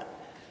က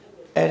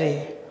အဲ့ဒီ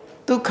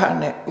ဒုက္ခ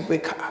နဲ့ဥ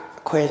ပိ္ပခ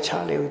အခွဲ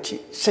ခြားလေးကိုကြ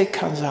ည့်စိတ်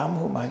ခံစား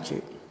မှုမှာကြ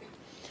ည့်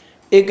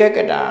ဧကဂတက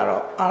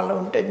တော့အ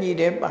လုံးတညီ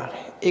တည်းပါတ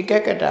ယ်ဧက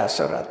ဂတ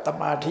ဆိုတာတ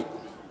မာတိ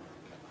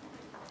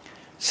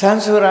စံ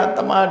ဆိုတာတ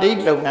မာတိ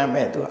လုပ်ငန်း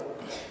မဲ့သူက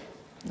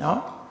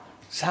နော်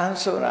စံ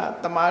ဆိုတာ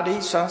တမာတိ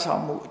စွမ်းဆော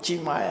င်မှုအ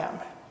ကြီးမားရမ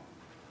ယ်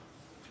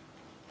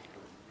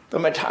သ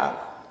မ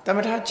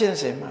ထကျင့်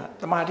စဉ်မှာ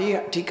တမာတိက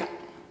အဓိက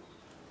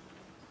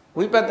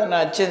ဝိပဿနာ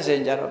ကျင့်စ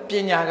ဉ်ကြတော့ပ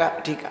ညာက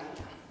အဓိက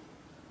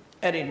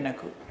အဲ့ဒီနှစ်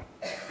ခု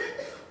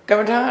ကမ္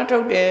မထာအထု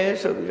တ်တယ်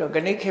ဆိုပြီးတော့ဂ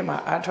ဏိခေတ်မှာ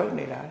အထုတ်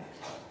နေတာ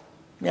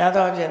များ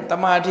သောအားဖြင့်တ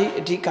မာတိ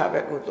အဓိကဘ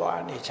က်ကိုသွား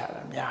နေကြ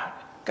တာများတ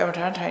ယ်ကမ္မ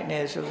ထာထိုင်နေ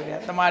ဆိုပြီး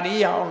တော့တမာတိ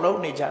ရအောင်လုပ်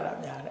နေကြတာ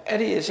များတယ်အဲ့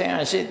ဒီအစဉ်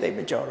အရှိသိမ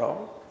ကြော်တော့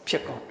ဖြ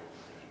စ်ကုန်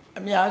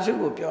အများစု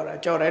ကိုပြောတာ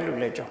ကြော်တဲ့လူ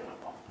လည်းကြော်မှာ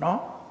ပေါ့နော်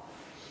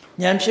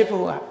ဉာဏ်ဖြစ်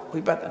ဖို့ကဝိ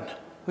ပ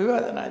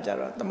ဿနာကြ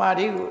တော့တမာ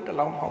တိကိုတ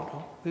လောင်းမဟုတ်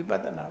တော့ဝိပ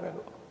ဿနာဘက်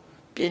ကို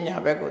ပညာ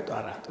ဘက်ကို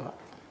သွားတာသူက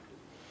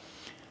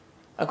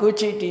အခု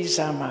ကြည့်ဒီ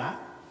စာမှာ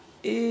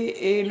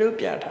အေးလို့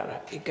ပြထားတာ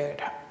ဧကဂ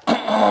တ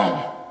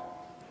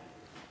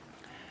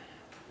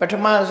ပထ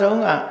မဆုံး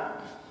က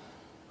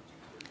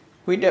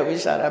ဝိတ္တဝိ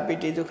စာရပိ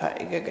တိဒုက္ခ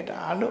ဧကဂတ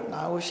လို့၅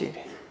ခုရှိတ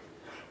ယ်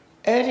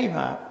အဲ့ဒီ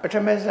မှာပထ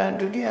မဇန်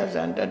ဒုတိယဇ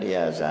န်တတိယ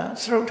ဇန်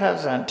သရုတ်ထ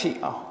ဇန်ထိ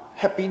အောင်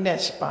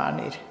happiness ပါ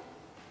နေတယ်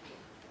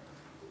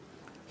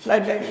လို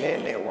က်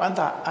လဲဝမ်း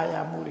သာအာရ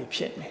မှုတွေဖြ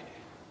စ်နေတယ်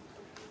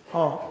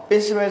ဟောပိ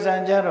စဝဇ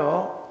န်ကြတော့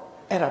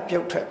အဲ့ဒါပြု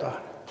တ်ထွက်သွား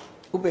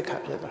ဥပိ္ပခ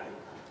ဖြစ်သွား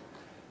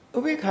ဥ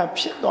ပိ္ပခ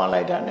ဖြစ်သွား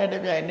လိုက်တာနဲ့တ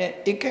ပြိုင်နက်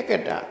ဧကဂ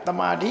တသ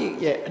မာဓိ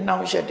ရဲ့အနှော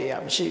င့်အယှက်တွေက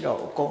မရှိတော့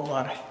ဘူးကုန်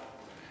သွားတယ်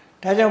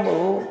ဒါကြောင့်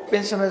မို့ပိ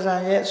စဝဇ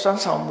န်ရဲ့စွ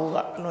မ်းဆောင်မှုက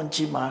အလွန်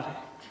ကြီးမားတယ်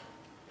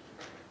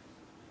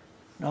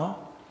နော်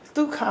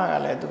ဒုက္ခက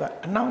လည်းသူက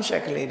အနှောင့်အယှ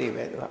က်ကလေးတွေ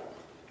ပဲသူက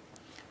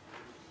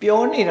ပြော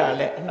နေတာ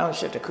လည်းအနှောင့်အ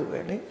ယှက်တစ်ခုပဲ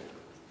လေ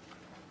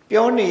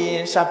ပြောနေရ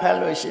င်စာဖတ်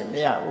လို့ရှိရင်မ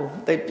ရဘူး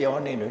သိပြော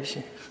နေလို့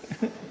ရှိရင်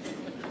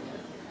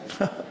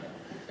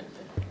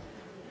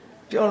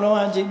ပြောလုံး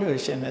အကြည့်လို့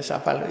ရှိရင်လည်းစာ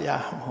ဖတ်လို့ရ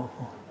မှာမဟုတ်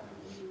ဘူး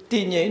တ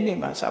ည်ငြိမ်နေ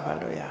မှစာဖတ်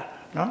လို့ရတာ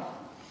နော်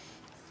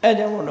အဲ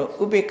ကြောင့်မို့လို့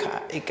ဥပိ္ပခ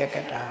ဧကဂတ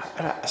အဲ့ဒါ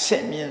အစ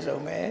စ်မြင့်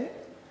ဆုံးပဲ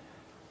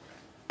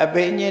အ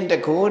ဘိညာဉ်တ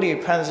ကိုးတွေ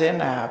ဖန်ဆင်း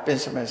တာပင်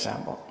စမဇံ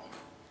ပေါ့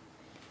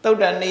သုတ္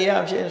တနေရ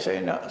ဖြစ်ဆိုရ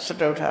င်တော့စ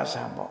တုထ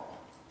ဇံပေါ့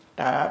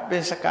ဒါပ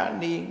င်စက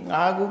နီ၅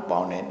ခုပေါ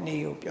င်းတဲ့နေ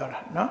ကိုပြော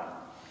တာနော်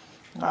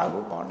၅ခု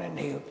ပေါင်းတဲ့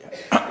နေကိုပြော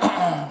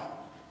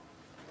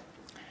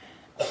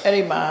အဲ့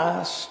ဒီမှာ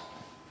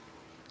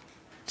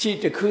ကြည့်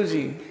တစ်ခု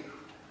စီ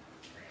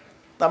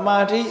တမာ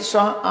တိစွ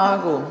မ်းအား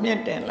ကိုမြ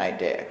င့်တင်လိုက်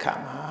တဲ့အခါ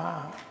မှာ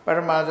ပထ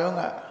မဆုံး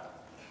က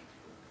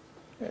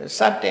စ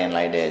တင်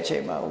လိုက်တဲ့အချိ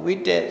န်မှာဝိ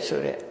တက်ဆို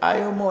တဲ့အာ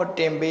ယုံမောတ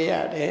င်ပေးရ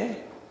တယ်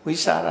ဝိ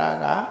စာရ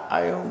ကအာ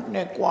ယုံ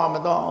နဲ့ကြွားမ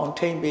တော့အောင်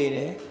ထိမ့်ပေးတ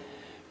ယ်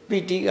ပိ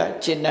ဋိက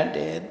ကျင့်တတ်တ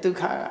ယ်ဒုက္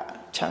ခက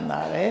ချမ်း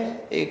သာတယ်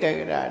ဧကဂ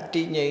ရတ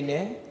ည်ငြိမ်တ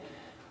ယ်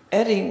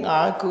အဲ့ဒီ၅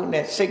ခု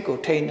နဲ့စိတ်ကို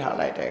ထိန်းထား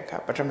လိုက်တဲ့အခါ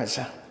ပထမဇ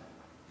န်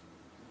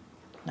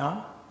နော်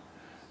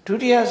ဒု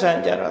တိယဇန်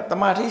ကျတော့တ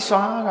မာတိစွ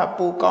မ်းက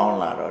ပိုကောင်း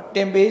လာတော့တ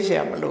င်ပေးเสี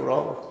ยမလို့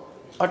တော့ဘူး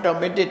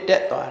automatic တ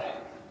က်သွားတယ်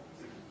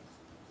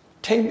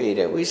ထိမ့်ပေး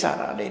တဲ့ဝိစာ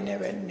ရလေးနဲ့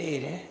ပဲနေ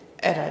တယ်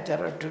အဲ့ဒါကျ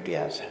တော့ဒုတိယ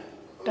ဇန်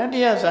တတိ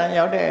ယဇန်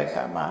ရောက်တဲ့အ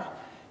ခါမှာ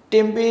တ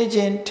င်ပေးခြ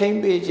င်းထိမ့်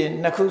ပေးခြင်း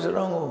နှစ်ခုစ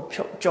လုံးကို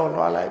ကြော်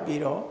လွှားလိုက်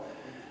ပြီးတော့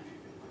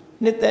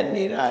နှစ်သက်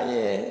နေတာ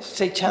ရဲ့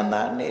စိတ်ချမ်း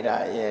သာနေတာ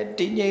ရဲ့တ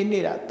ည်ငြိမ်နေ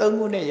တာသုံး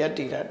ခုနဲ့ယတ္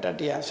တိတာတ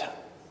တိယဇန်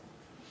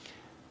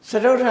စ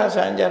တုထဇ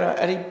န်ကျတော့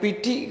အဲ့ဒီပီ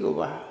တိကို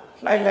ပါ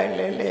လိုက်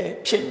လဲ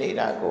ဖြစ်နေ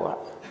တာကိုက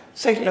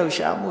စိတ်လှုပ်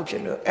ရှားမှုဖြ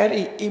စ်လို့အဲ့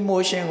ဒီ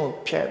emotion ကို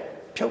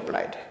ဖြုတ်ပ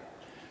လိုက်တယ်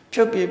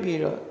ဖြုတ်ပြပြီး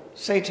တော့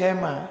စိတ်ထဲ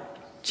မှာ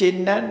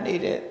Jinan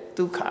needed,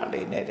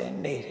 Dukali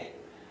needed.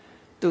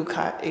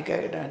 Duka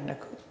Ekagada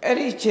Naku.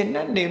 Eri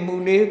Jinan ne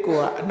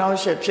Muleko, now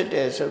ship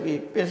so we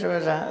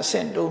Pensaza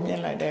sent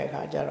Domian like that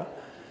Hajaro.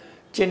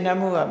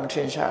 Jinamuam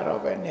Trensharo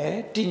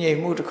and Tine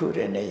Mutakud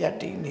and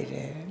Yati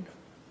needed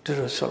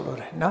to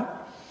solo, no?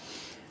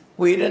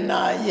 We didn't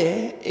know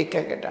ye,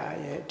 Ekagada,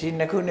 ye,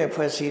 Tinakune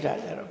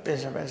Persida,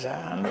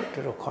 Pensaza,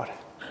 to the court.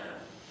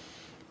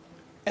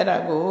 And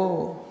I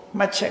go.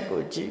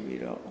 Machako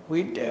Jibiro,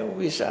 with the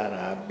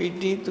Wisara,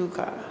 Bidi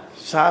Duka,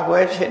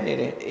 Sagway,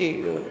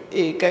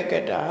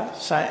 Ekagada,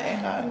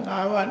 Saenga,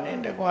 Navan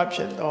in the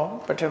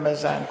Guapshato,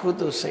 Patamazan,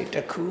 Kudu say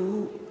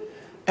Taku,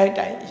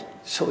 Edai,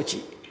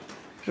 Sochi.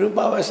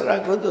 Ruba was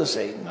Rakudu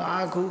say,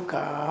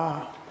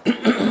 Naguka.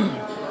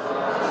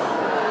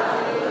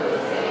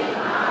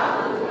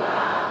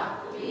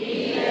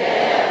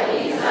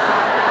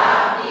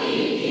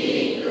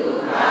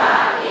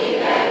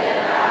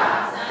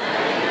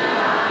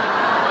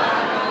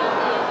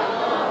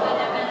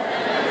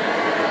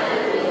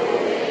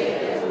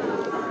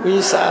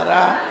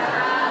 Visara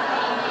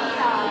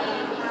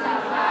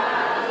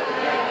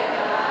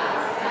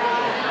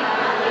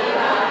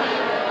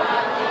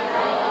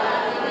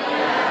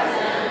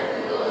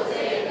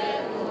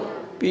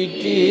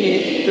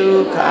Piti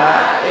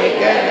Dukha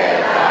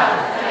Ekagada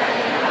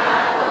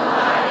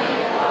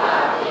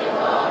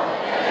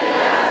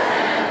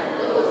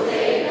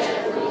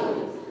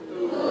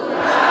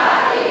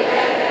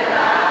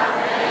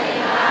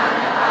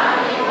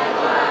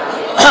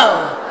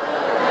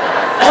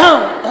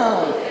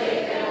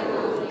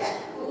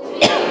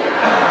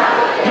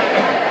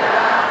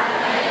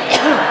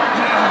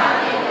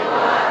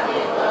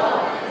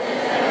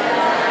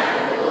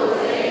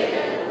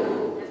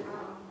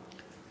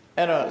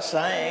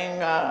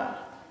Saenga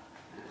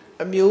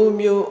a mew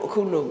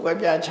Kulu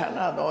Guabia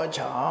Chana or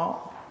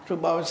Chow,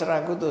 Ruba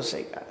Saragudo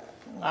Seka,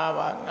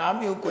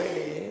 Namu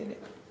Gwe.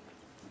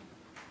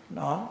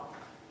 No?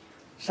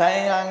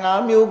 Saenga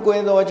Namu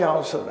Gwe or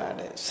Chow so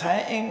that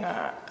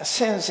Saenga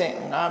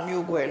sensing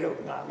Namu Gwe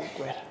look Namu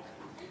Gwe.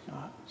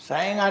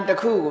 Saenga the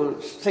Ku,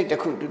 say the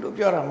Ku to do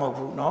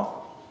Yoramobu,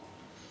 no?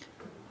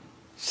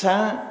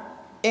 San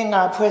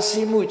Enga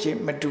Pesimuchi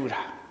Madura.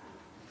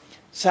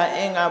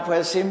 Saenga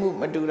Pesimu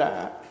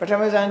Madura,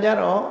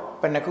 Patamazanjaro,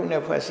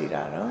 Panakune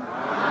Pesida,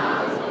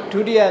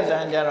 Tudia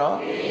Zanjaro,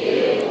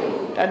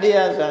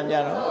 Tadia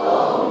Zanjaro,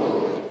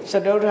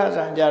 Sadota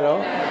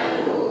Zanjaro,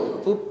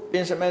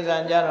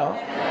 Pinsamazanjaro,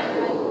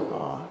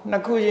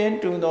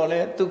 Nakuyen,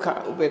 Tundole,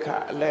 Tuka,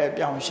 Ubeka, Le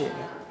Bianchi.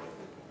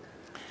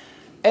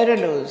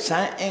 Erelu,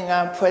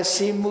 Saenga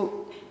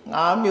Pesimu,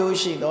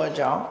 Namushi, no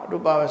John,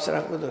 Ruba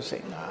Sarakudo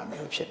say,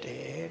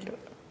 Namushete,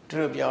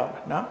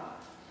 Trubio, no?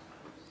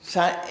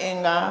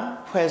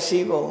 Saenga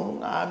Pesibo,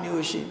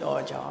 Amushi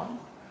no John.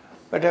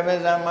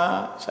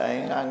 Patamazama,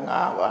 Saenga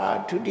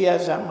Nava,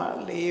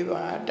 Tudiazama,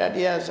 Leva,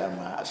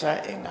 Dadiazama,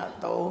 Saenga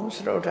To,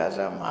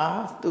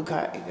 Srotazama,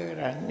 Duka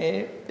Igara,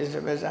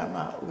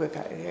 Isabazama,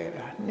 Ubeka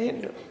Igara,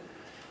 Nilu.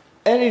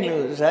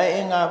 Erilu,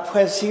 Saenga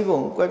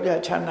Pesibo,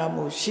 Guabia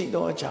Chanamu,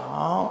 Shido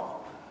John.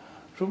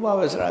 Ruba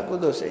was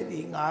Rakudo said,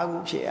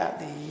 Nagu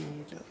Chiadi.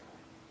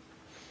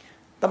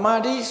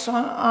 Tamadi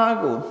Swan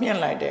Agu, mean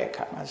like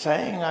that,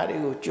 saying I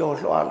do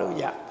Jolo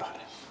Yap.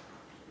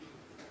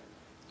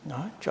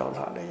 No,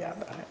 Jolo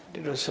Yap,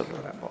 did a solo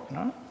about,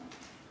 no?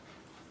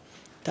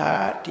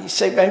 That is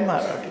say by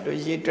mother, did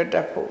you dread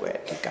up over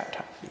the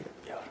cat?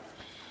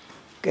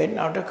 Get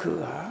out the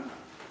Kuha.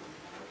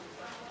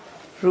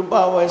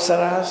 Ruba was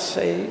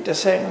say the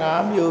same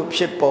arm you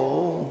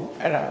shippo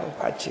and I'll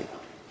patch you.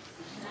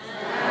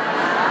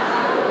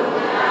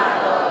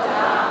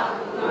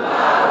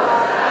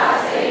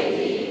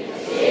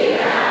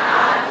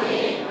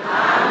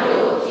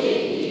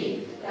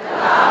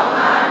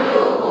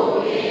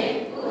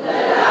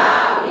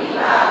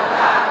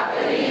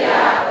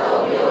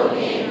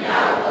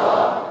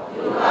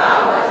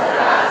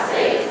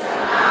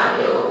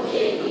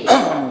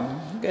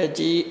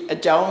 A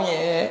John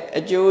ye,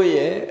 a Jew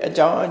ye, a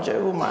John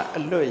Juma, a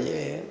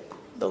Louis,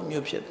 don't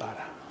you pit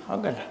butter. How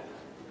can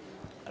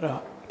I?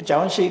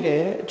 John she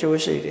there, a Jew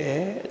she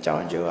there, a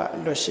John Jew, a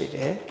Lucy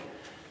there.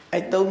 I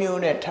don't you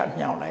net tap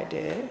young like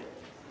there.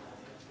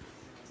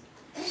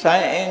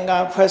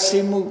 Saenga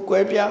Pesimu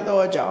Guebia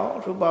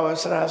dojo,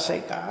 Rubawasra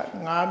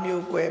Seka,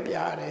 Namu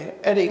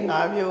Guebia, Edding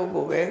Namu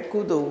Gube,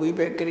 Kudu,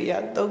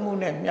 Wibekria,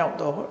 Domun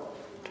Yaudo,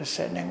 to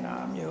sending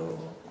Namu.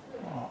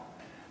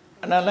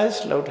 And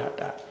unless load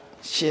that.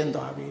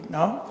 Shindabi,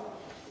 no?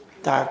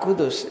 Ta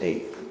Kudus,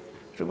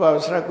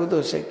 Rubawasra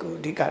Kudus,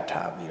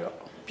 Dicata,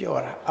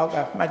 Pura,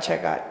 Auga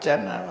Machaka,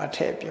 Jana, what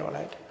tape your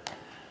light.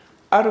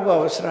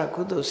 Arubawasra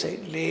Kudus,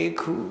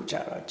 Leku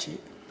Jarachi.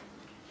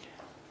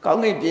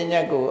 Kongi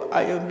Pinyago,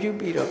 I am you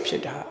beat up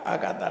Shita,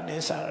 Agata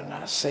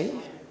Nisarana say,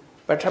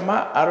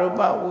 Patama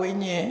Aruba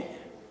Winye,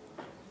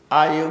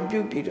 I am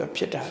you beat up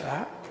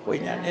Shitara,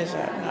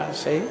 Winyanisa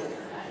say.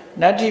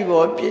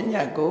 Nativo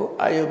Pinyago,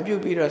 I am you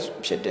beat up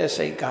Shita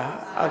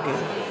Seka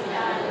again.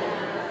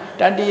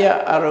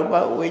 Tadia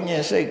Aruba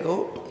Winye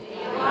Sego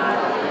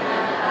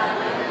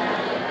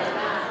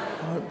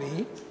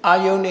အာ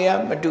ယုန်တွေက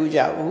မတူကြ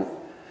ဘူး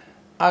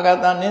အာဂ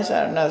တနိစ္စ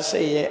ရဏ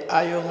စိတ်ရဲ့အာ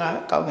ယုန်က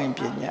ကောင်းကင်ပ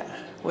ညာ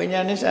ဝိညာ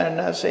ဉ်နိစ္စရ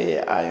ဏစိတ်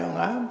ရဲ့အာယုန်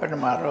ကပထ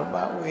မရူပ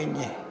ဝိ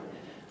ညာဉ်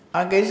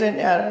အကိစ္စ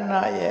ဉာဏ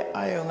ရဲ့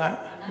အာယုန်က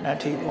နတ္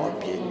ထိဘော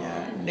ပညာ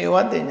နေဝ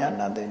တဉာ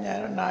ဏတဉာ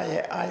ဏ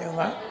ရဲ့အာယုန်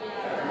က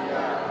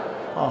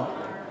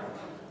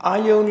အာ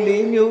ယုန်၄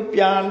မျိုး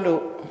ပြ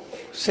လို့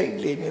စိတ်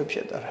၄မျိုးဖြ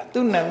စ်သွားတာ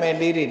သူ့နာမည်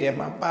လေးတွေထဲ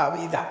မှာပါ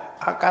ပြီးသား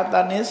အာဂတ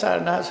နိစ္စရ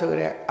ဏဆို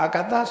တဲ့အာဂ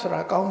တဆို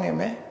တာကောင်းနေ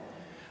မယ်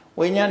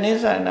ဝိညာဉ်နိစ္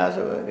စရဏ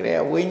ဆိုတဲ့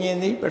ဝိညာဉ်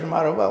သည်ပထမ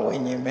ရူပဝိ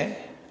ညာဉ်ပဲ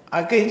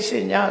အကိစ္စ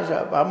ဉာဏဆို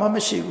တာဘာမှမ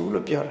ရှိဘူး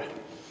လို့ပြောတာ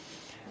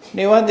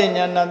နေဝတ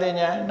ဉာဏတ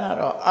ဉာဏ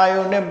တော့အာ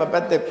ယုန်နဲ့မပ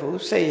တ်သက်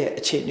ဘူးစိတ်ရဲ့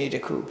အခြေအနေတ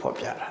စ်ခုဖော်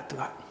ပြတာသူ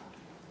က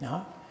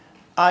နော်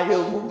အာယု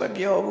န်မ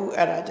ပြောဘူး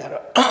အဲ့ဒါကြ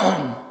တော့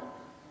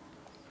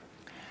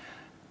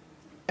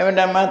အမှန်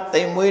တမ်း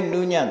တိမ်မွေး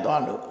နူးညံ့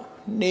သွားလို့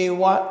နေ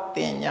ဝတ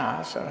င်ညာ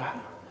ဆိုတာ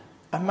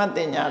အမှတ်တ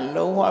င်ညာ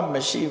လုံးဝမ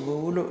ရှိ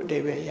ဘူးလို့အဓိ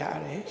ပ္ပာယ်ရ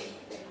တယ်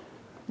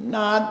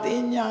နာတ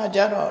င်ညာကြ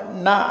တော့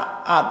နာ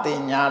အတ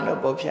င်ညာလို့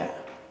ပုတ်ဖြတ်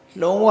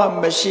လုံးဝ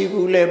မရှိ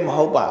ဘူးလည်းမ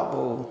ဟုတ်ပါ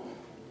ဘူး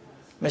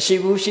မရှိ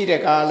ဘူးရှိ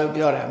တဲ့ကားလို့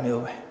ပြောတာ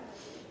မျိုးပဲ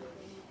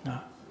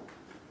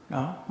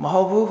နော်မ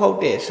ဟုတ်ဘူးဟုတ်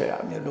တယ်ဆိုတာ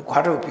မျိုးလို့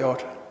ခွားထုတ်ပြော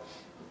တာ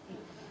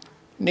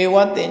နေဝ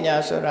တင်ညာ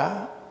ဆိုတာ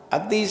အ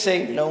သိစိ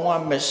တ်လုံးဝ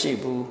မရှိ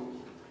ဘူး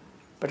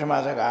ပထမ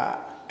စကား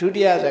ဒု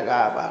တိယစ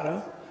ကားပါ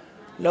တော့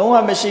လုံးဝ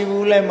မရှိ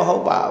ဘူးလည်းမဟု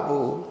တ်ပါ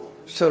ဘူး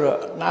ဆို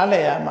တော့နားလ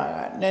ည်ရမှာက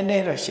နည်းန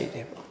ည်းတော့ရှိတ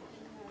ယ်ပေါ့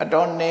အ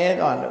တော်နည်း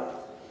သွားလို့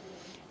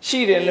ရှိ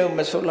တယ်လို့မ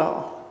ဆိုတော့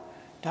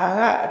ဒါက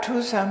အ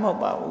ထူးဆန်းမဟုတ်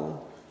ပါဘူး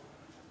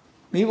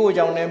မိဖို့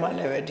ကြောင့်ထဲမှာလ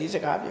ည်းပဲဒီစ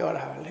ကားပြော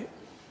တာပဲလေ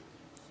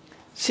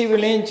စီပ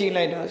လင်းကြည့်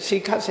လိုက်တော့စီ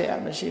ခတ်เสีย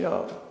မရှိ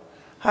တော့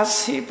ဟာ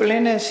စီပလ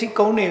င်းနဲ့စီ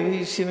ကုန်းနေပြီ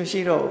စီမရှိ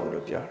တော့ဘူး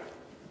လို့ပြောတာ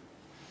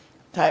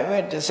ဒါပေ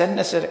မဲ့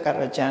20-20က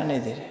တော့ကျန်နေ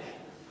သေးတယ်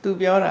သူ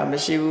ပြောတာမ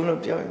ရှိဘူး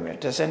လို့ပြောရင်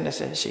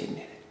20-20ရှိ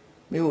နေတယ်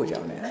မိဖို့ကြော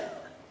င့်လည်း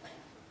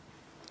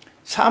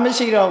စားမ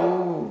ရှိတော့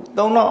ဘူး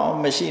သုံးတော့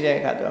မရှိတဲ့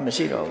အခါသူမ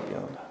ရှိတော့ဘူး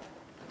ပြောတာ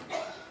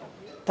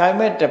ဒါပေ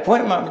မဲ့တပွ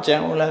င့်မှမကြံ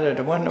ဘူးလားဆို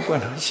တပွင့်နှစ်ပွ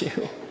င့်တော့ရှိ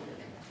ဘူး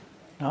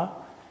နော်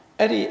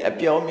အဲ့ဒီအ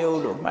ပြောမျိုး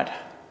လို့မှတ်တာ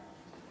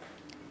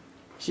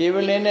ရေပ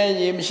လင်းနဲ့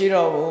ရေမရှိ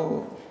တော့ဘူး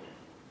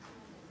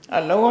အ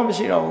လုံးဝမ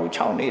ရှိတော့ဘူး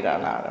ခြောက်နေတာ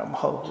လားတော့မ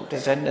ဟုတ်ဘူး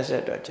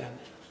20-20တော့ကြံ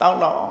တောက်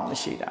လောက်အောင်မ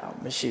ရှိတာ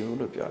မရှိဘူး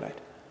လို့ပြောလိုက်တ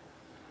ယ်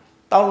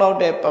တောက်လောက်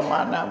တဲ့ပမာ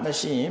ဏမ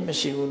ရှိရင်မ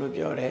ရှိဘူးလို့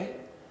ပြောတယ်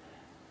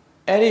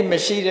အဲ့ဒီမ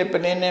ရှိတဲ့ပ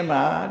လင်းထဲ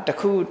မှာတစ်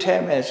ခုထဲ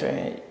မဲ့ဆိုရ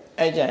င်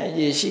အဲ့ကြ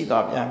ရေရှိ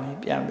သွားပြန်ပြီ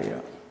ပြန်ပြီး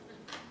တော့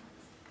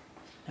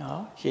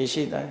နော်ရေ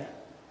ရှိသွားတယ်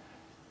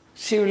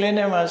စီပလင်း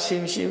ထဲမှာစီ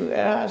မရှိဘူး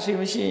အဲ့ဒါစီ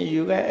မရှိရင်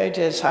ယူခဲ့အဲ့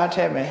ထဲစား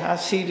ထဲမဲ့ဟာ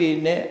စီတွေ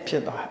နဲ့ဖြ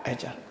စ်သွားအဲ့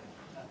ကြ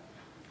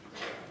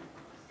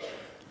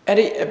အဲ့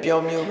ဒီအပြော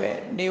မျိုးပဲ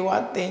နေဝ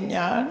တင်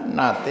ညာ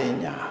နာတင်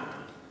ညာ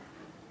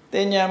တ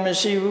င်ညာမ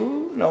ရှိ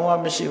ဘူးလုံးဝ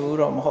မရှိဘူး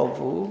တော့မဟုတ်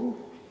ဘူး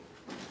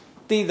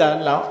သိတာ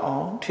လောက်အော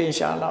င်ထင်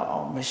ရှားလောက်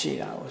အောင်မရှိ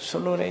တာကိုဆို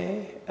လိုတယ်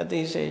အ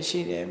သေးစိတ်ရှိ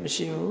တယ်မ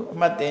ရှိဘူးအ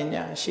မှတ်တင်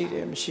ညာရှိတ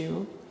ယ်မရှိ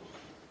ဘူး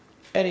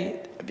အဲ့ဒီ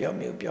အပြော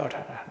မျိုးပြော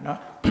ထားတာเนาะ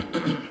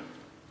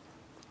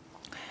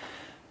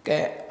ကဲ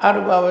အာရ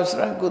ဘဝဆ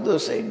ရာကုသို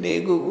လ်စိတ်၄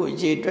ခုကို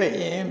ရေတွက်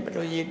ရင်ဘယ်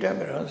လိုရေတွက်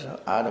မလို့ဆို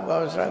အာရဘ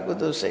ဝဆရာကု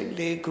သိုလ်စိတ်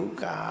၄ခု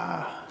က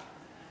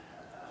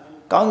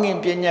ကောင်းကင်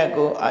ပညာ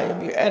ကိုအာရုံ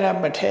ပြုအဲ့ဒါ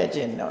မထည့်ခြ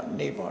င်းတော့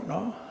နေပေါ့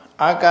နော်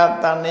အာဂ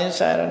တနိစ္စ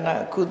ရဏ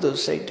ကုသို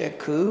လ်စိတ်တစ်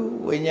ခု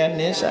ဝိညာဉ်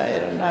နိစ္စရ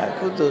ဏ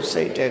ကုသိုလ်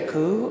စိတ်တစ်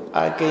ခု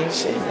အာကိဉ္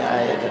စညာ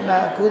ယတနာ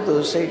ကုသို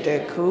လ်စိတ်တ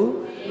စ်ခု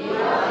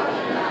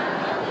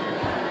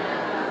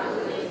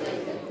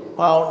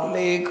ပေါင်း၄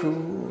ခု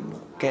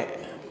ကဲ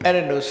အဲ့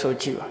ဒါလို့ဆို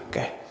ကြည့်ပါ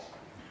ကဲ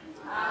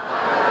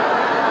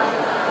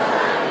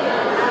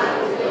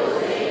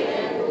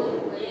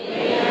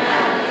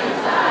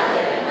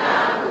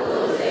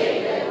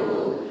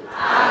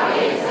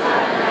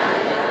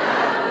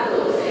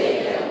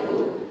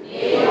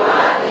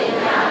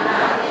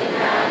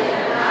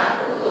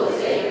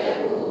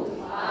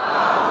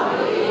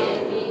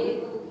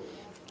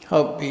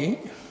ဟုတ်ပြီ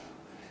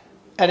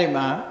အဲ့ဒီ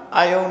မှာ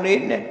အာယုန်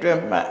လေးနဲ့တွဲ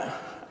မှတ်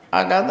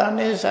အာဂတ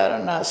နိစ္စရ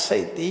ဏစိ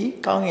တ်သည်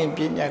ကောင်းကင်ပ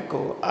ညာ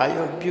ကိုအာ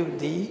ယုန်ပြု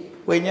သည်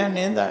ဝိညာဉ်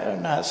နိစ္စရ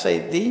ဏစိ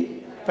တ်သည်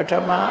ပထ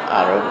မအာ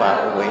ရူပ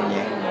ဝိ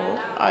ညာဉ်ကို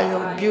အာယု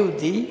န်ပြု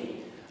သည်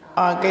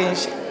အာကိဉ္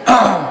စ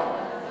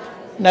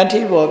နတ္ထိ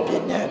ဘောပ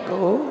ညာ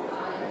ကို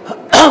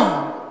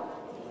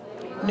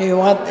နေ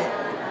ဝတ္တ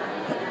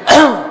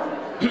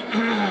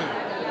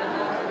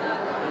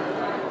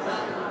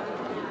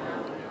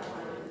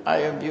အာ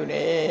ယုံပြုတ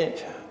ယ်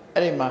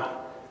အဲ့ဒီမှာ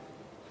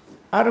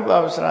အာရူပ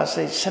ဝဆရာ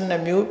စိတ်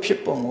12မျိုးဖြစ်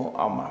ပုံကို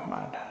အောက်မှာ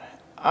မှားထားတယ်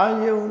အာ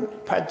ယုံ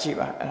ဖတ်ကြည့်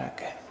ပါအဲ့ဒါ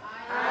ကဲ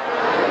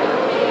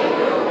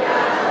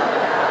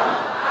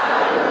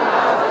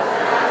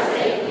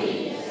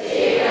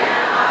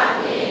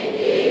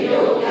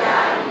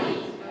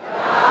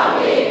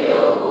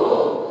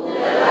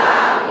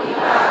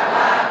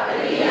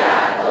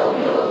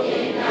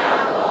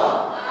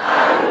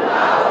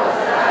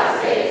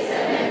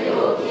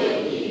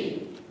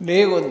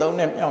လေးကိုသုံး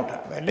နဲ့မြောက်တာ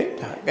ပဲလေ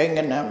ဒါကိန်းက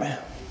ဏ္ဍမယ်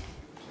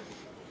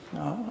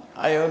နော်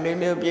အာယုန်၄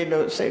မျိုးပြည့်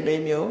လို့စိတ်၄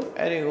မျိုး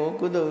အဲ့ဒီကို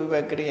ကုသိုလ်ဝိဘ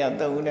က်ကရိယာ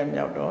၃ခုနဲ့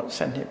မြောက်တော့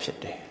12ဖြစ်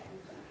တယ်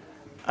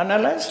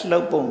analyze လု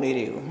ပ်ပုံလေး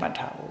တွေကိုမှတ်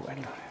ထားဖို့ပဲ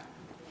လို့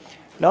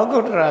လောကု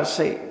တ္တရာ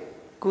စိတ်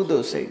ကု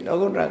သိုလ်စိတ်လော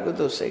ကုတ္တရာကု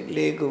သိုလ်စိတ်၄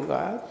ခုက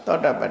သော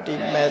တပတ္တိ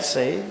မေ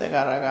စိတ်သဂရ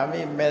ဂါ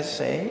မိမေ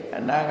စိတ်အ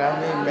နာဂါ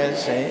မိမေ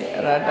စိတ်အ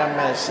ရဟတ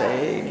မေစိ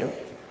တ်လို့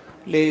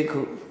၄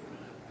ခု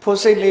ဖို့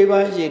စိတ်၄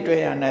ပါးရည်တွဲ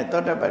ရတဲ့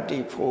သောတပတ္တိ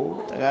ဖို့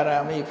သဂရဂါ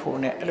မိဖို့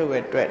နဲ့အဲ့လိုပဲ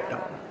တွဲ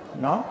တော့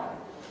နော်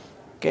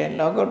ကဲ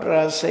လောကုတ္တ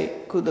ရာစိတ်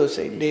ကုသိုလ်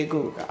စိတ်၄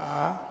ခုက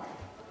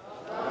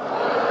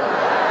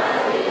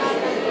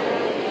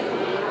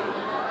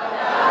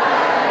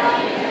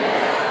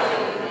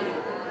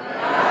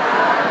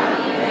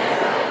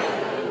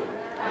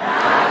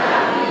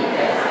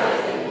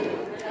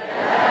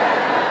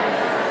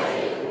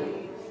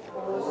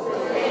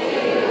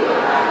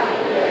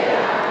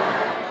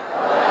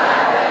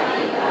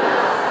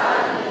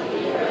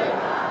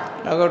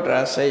လောကုတ္တ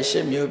ရာစိတ်၈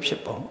မျိုးဖြ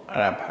စ်ပုံအဲ့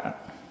ဒါ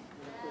ပါ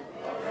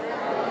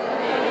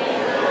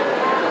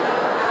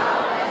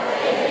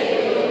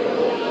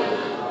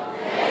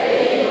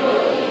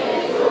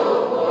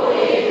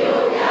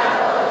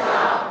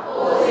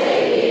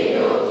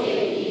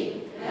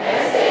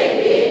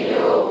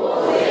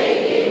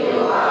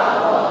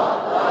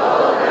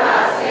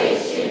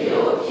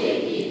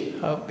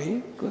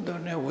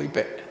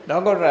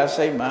လောကုတ္တရာ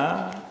စိတ်မှာ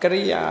က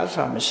ရိယာ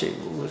ဆိုတာမရှိ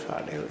ဘူးဆိုတာ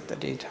လေးကိုတ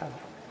တိထားတ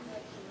ယ်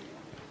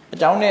အ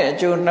ကြောင်းနဲ့အ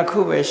ကျိုးနှစ်ခု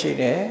ပဲရှိ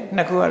တယ်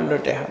နှစ်ခုကလွ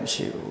တ်တဲ့ဟာမ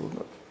ရှိဘူး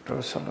လို့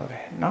တို့ဆိုလို့တ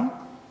ယ်နော်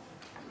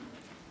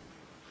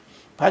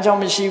ဘာကြောင့်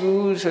မရှိ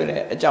ဘူးဆို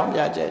တဲ့အကြောင်းပြ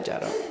ချက်ကြ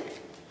တော့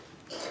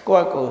ကို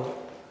ယ့်ကို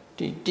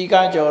ဒီတီ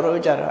ကာကျော်တို့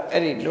ကြတော့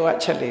အဲ့ဒီလိုအပ်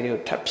ချက်လေးတွေ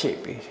ကိုထပ်ဖြည့်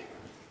ပေးတယ်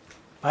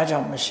ဘာကြော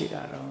င့်မရှိ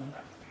တာတော့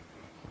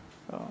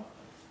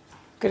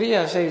ကရိ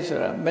ယာစိတ်ဆို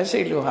တာမက်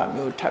ဆေ့လိုဟာ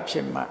မျိုးထပ်ဖြ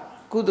စ်မှ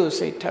ကုသိုလ်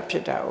စိတ်ထပ်ဖြ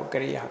စ်တာကိုက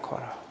ရိယာ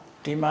ခေါ်တာ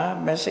ဒီမှာ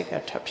message က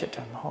ထပ်ဖြစ်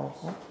တာမဟုတ်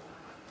ဘူး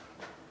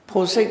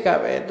ဖို့စိတ်က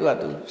ပဲသူက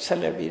သူဆက်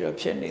လက်ပြီးတော့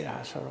ဖြစ်နေတာ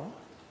ဆိုတော့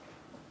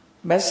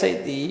message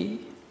ဒီ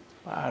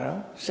ဘာ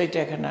တော့စိတ်တ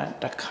က္ကနာ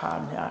တစ်ခါ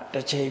မြတ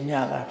စ်ချိန်မြ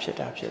တာဖြစ်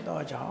တာဖြစ်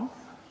တော့ကြောင့်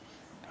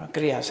က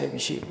ရိယာစိတ်မ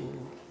ရှိဘူး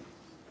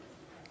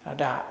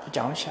ဒါအ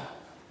ကြောင်းရှာ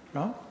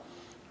နော်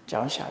အ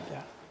ကြောင်းရှာပြ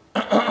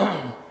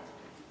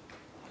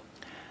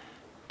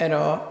အဲ့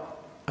တော့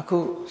အခု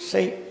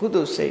စိတ်ကု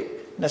သိုလ်စိတ်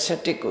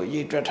21ကိုရ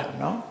ည်တွက်တာ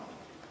နော်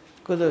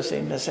ကုသိုလ်စိ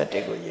တ်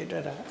21ကိုရည်တွ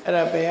က်တာအဲ့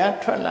ဒါဘယ်က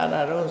ထွက်လာ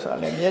တာတော့ဆိုတော့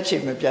လေမျက်ခြေ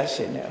မပြတ်စ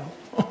င်နေအောင်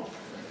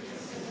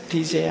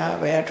ဒီစရာ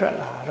ဘယ်ကထွက်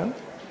လာတာတော့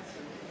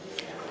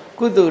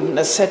ကုသိုလ်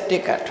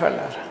21ကထွက်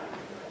လာတာ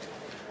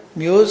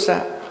မျိုးဆ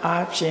က်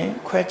အားဖြင့်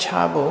ခွဲ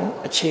ခြားပုံ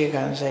အခြေ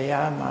ခံစ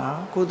ရာမှာ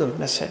ကုသိုလ်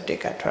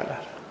21ကထွက်လာ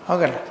တာဟုတ်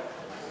ကဲ့လား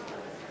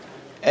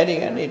အဲ့ဒီ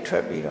ကနေထွ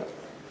က်ပြီးတော့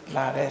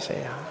လာတဲ့စ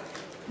ရာ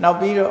နောက်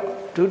ပြီးတော့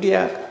ဒုတိယ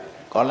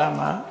ကောလမ်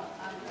မှာ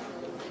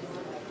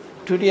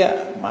ဒုတိယ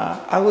မှာ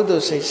အကုသို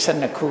လ်စိတ်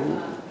12ခု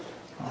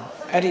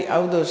အဲ့ဒီအ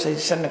ကုသိုလ်စိတ်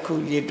12ခု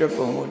ရေတွက်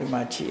ပုံကိုဒီ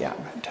မှာကြည့်ရ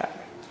မှာထား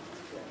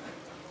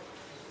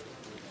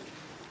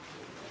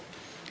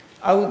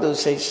အကုသိုလ်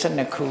စိတ်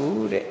12ခု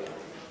တဲ့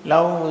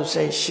လောင်းမှု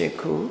စိတ်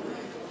8ခု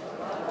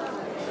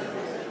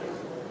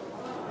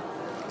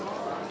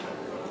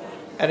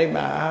အဲ့ဒီ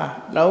မှာ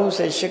လောင်းမှု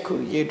စိတ်8ခု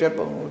ရေတွက်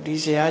ပုံကိုဒီ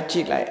စရာကြ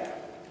ည့်လိုက်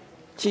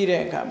ကြည့်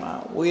တဲ့အခါမှာ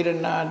ဝေဒ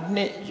နာ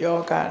2ယော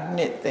ဂ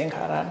2သင်္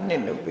ခါရ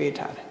2လို့ပေး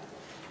ထားတယ်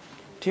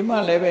ဒီမှာ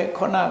လည်းပဲ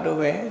ခုနလို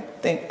ပဲ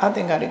အသ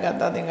င်္ကာရိက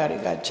သသင်္ကာရိ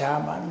ကဈာ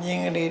မှာမြင်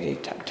ကလေးတွေ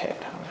ထပ်ထည့်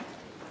ထားတယ်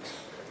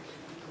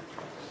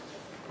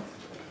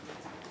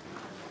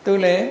သူ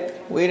လည်း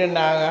ဝေဒ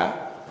နာက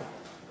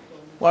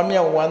ဝမ်း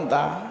မြောက်ဝမ်း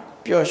သာ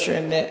ပျော်ရွှ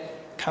င်တဲ့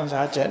ခံ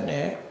စားချက်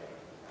နဲ့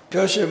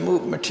ပျော်ရွှင်မှု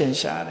မထင်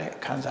ရှားတဲ့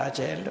ခံစား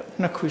ချက်လို့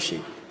နှစ်ခုရှိ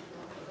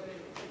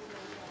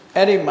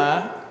အဲ့ဒီမှာ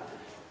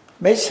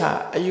မိစ္ဆာ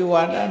အယူ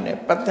ဝါဒနဲ့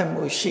ပတ်သက်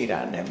မှုရှိတာ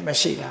နဲ့မ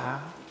ရှိတာ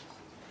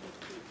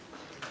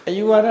အ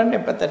ယူဝါဒ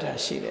နဲ့ပတ်သက်တာ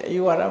ရှိတယ်အ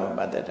ယူဝါဒမပ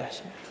တ်သက်တာ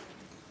ရှိတယ်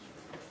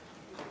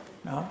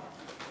နော်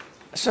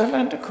အစလ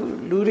န်တစ်ခု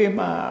လူတွေ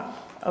မှာ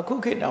အခု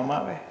ခေတ်တောင်မှ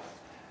ပဲ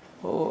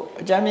ဟို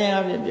အကြမ်းမြင်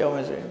အပြင်ပြောမ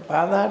ယ်ဆိုရင်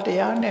ဘာသာတ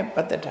ရားနဲ့ပ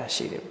တ်သက်တာ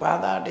ရှိတယ်ဘာ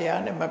သာတရား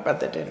နဲ့မပတ်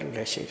သက်တဲ့လူလ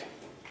ည်းရှိတယ်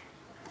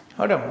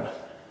ဟုတ်တယ်မ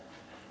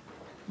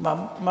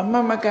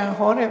လားမကန်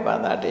ဟောတဲ့ဘာ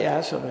သာတ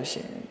ရားဆိုလို့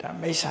ရှိရင်ဒါ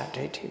မိစ္ဆာ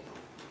ဒိဋ္ဌိ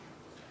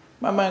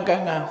မမှန်က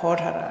န်ဟော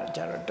ထားတာကြ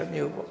တော့တစ်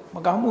မျိုးပေါ့မ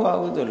ကောင်းမှုအ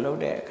ကုသိုလ်လုပ်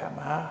တဲ့အခါ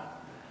မှာ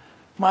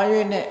မှား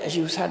ရွေးတဲ့အ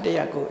ယူဆတ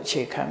ရားကိုအ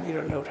ခြေခံပြီး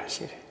တော့လုပ်တာ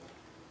ရှိတယ်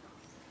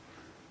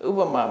ဥပ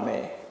မာ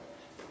မဲ့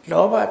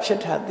လောဘဖြစ်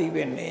တာသိ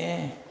ပဲနေ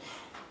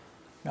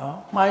နော်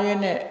မှားရွေး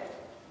တဲ့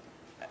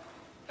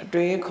အ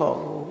တွေးခေါ်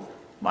ကို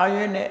မှား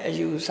ရွေးတဲ့အ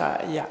ယူဆ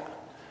အရာ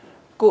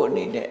ကိုယ်အ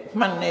နေနဲ့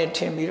မှန်နေထ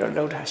င်ပြီးတော့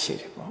လုပ်တာရှိ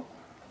တယ်ပေါ့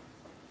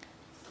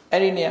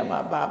အဲ့ဒီနေရာမှာ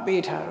ဗာ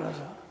ပေးထားတော့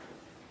ဆို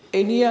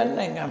အိန္ဒိယ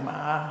နိုင်ငံမှာ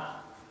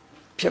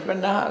ပြပ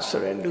နာဆို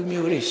တဲ့လူ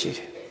မျိုးတွေရှိတ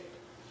ယ်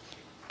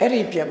အဲ့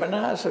ဒီပြပ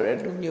နာဆိုတဲ့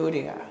လူမျိုး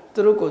တွေက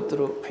သူတို့ကိုသူ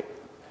တို့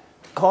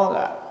ခေါ်က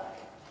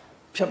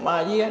ပြမ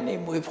ကြီးကနေ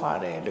မွေးဖွား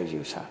တယ်လို့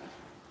ယူဆတယ်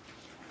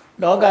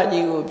လောက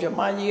ကြီးကိုပြ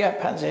မကြီးက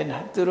ဖန်ဆင်းတာ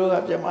သူတို့က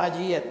ပြမ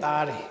ကြီးရဲ့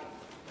သားတွေ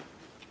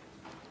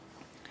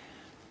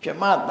ပြ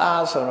မ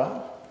သားဆိုတော့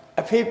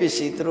အဖေပစ္စ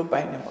ည်းသူတို့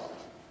ပိုင်နေပေါ့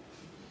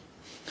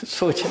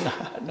ဆိုချင်တာ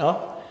နော်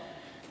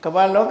ကမ္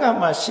ဘာလောက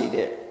မှာရှိ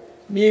တဲ့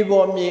မြေ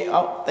ပေါ်မြေ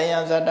အောက်တယံ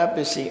ဇာတပ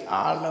စ္စည်း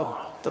အားလုံး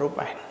သူတို့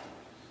ပိုင်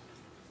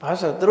ဘာ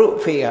ဆိုသူတို့အ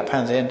ဖေကဖ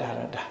န်ဆင်းထား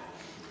တာ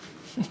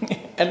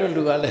အဲ့လို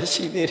လူကလည်း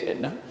ရှိသေးတယ်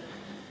နော်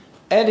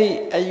အဲ့ဒီ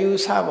အယူ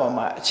ဆပေါ်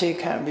မှာအခြေ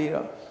ခံပြီး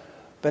တော့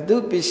ဘသူ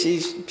ပစ္စ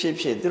ည်းဖြစ်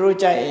ဖြစ်သူတို့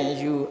ကြိုက်ရင်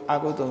ယူအ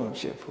ကုသိုလ်မ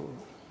ဖြစ်ဘူး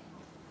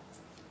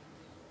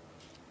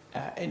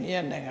အိန္ဒိယ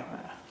နိုင်ငံ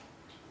မှာ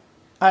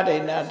အဒိ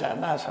ဏဒါ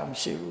နဆိုမ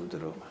ရှိဘူးသူ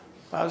တို့မှာ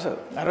ဘာလို့ဆို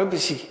ငါတို့ပ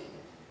စ္စည်း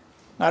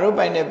ငါတို့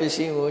ပိုင်တဲ့ပစ္စ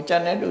ည်းကိုကြံ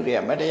တဲ့လူတွေက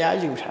မတရား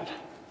ယူထားတာ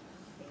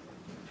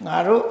ငါ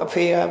တို့အ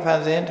ဖေကဖ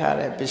န်ဆင်းထား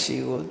တဲ့ပစ္စ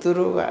ည်းကိုသူ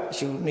တို့က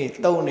ယူနေ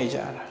သုံးနေကြ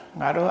တာ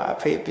ငါတို့ကအ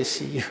ဖေပစ္စ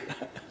ည်းယူတာ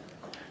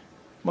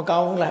မကော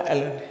င်းဘူးလားအဲ့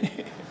လို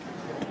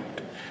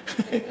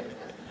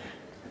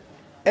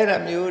အဲ့ဒါ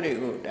မျိုးတွေ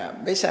ကိုဒါ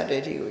မိစ္ဆာဒိ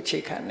ဋ္ဌိကိုခြေ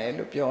ခံတယ်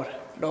လို့ပြောတာ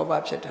လောဘ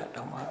ဖြစ်တာ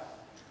တောင်မှ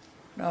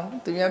နော်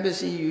သူများပစ္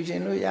စည်းယူခြ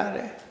င်းလို့ရတ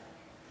ယ်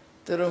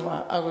သူတို့မှ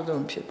အကုသို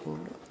လ်ဖြစ်ဘူး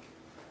လို့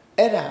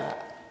အဲ့ဒါ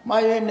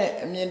မှားရွေးတဲ့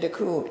အမြင်တစ်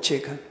ခုကိုအခြေ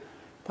ခံ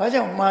ဘာ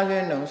ကြောင့်မှား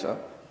ရွေးလို့ဆို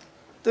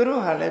သူ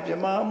တို့ဟာလည်းပြ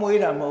မမွေး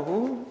တာမဟု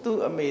တ်ဘူးသူ့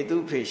အမေ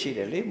သူ့ဖေရှိတ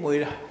ယ်လေမွေး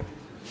တာ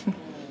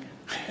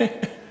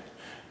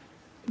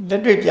လ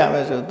က်တွေ့ပြမ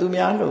ယ်ဆိုသူ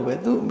များလို့ပဲ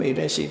သူ့အမေလ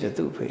ည်းရှိတယ်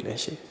သူ့အဖေလ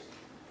ည်းရှိတယ်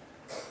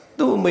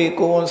သူ့အမေ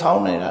ကိုယ်ဆော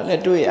င်နေတာလ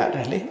က်တွေ့ရတ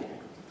ယ်လေ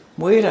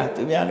မွေးတာ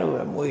သူများလို့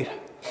ပဲမွေးတာ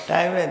ဒါ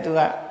ပေမဲ့သူက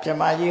ပြ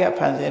မကြီးကဖ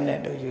န်ဆင်းတယ်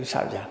လို့ယူဆ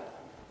ကြတယ်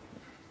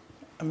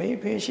အမေ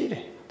ဖေရှိတ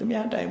ယ်သူ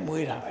များတိုင်း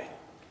မွေးတာပဲ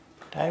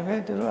ဒါပေမဲ့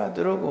သူတို့က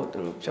သူတို့ကိုသူ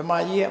တို့ပြမ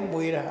ကြီးက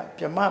မွေးတာ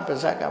ပြမပါ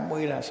ဇက်က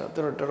မွေးတာဆိုသူ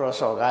တို့တော်တော်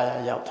စော်ကားရ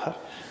ရောက်သွား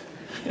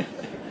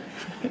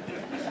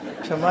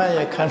ပြမ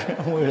ရဲ့ခံ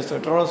မွေးဆို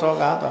တော်တော်စော်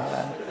ကားသွား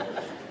တာ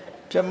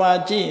ပြမ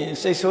ကြည့်ရင်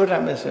စိတ်ဆိုးတ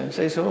ယ်မယ်ဆိုရင်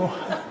စိတ်ဆိုး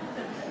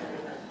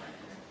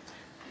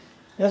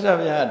ရသော်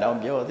ဗျာတောင်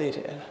ပြောသေးတ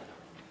ယ်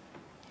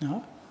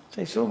နော်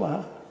စိတ်ဆိုးပါ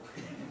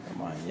ပြ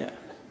မရဲ့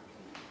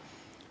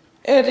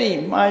အဲ့ဒီ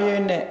မှားရ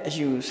င်းတဲ့အ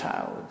ယူဆ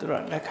ကိုသူ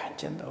တို့လက်ခံ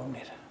ကျင့်သုံး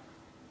နေတာ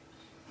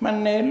မှန်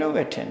တယ်လို့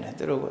ပဲထင်တယ်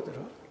သူတို့ကသူ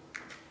တို့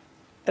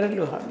အဲ့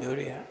လိုဟာမျိုး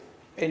တွေက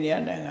အိန္ဒိယ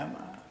နိုင်ငံ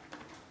မှာ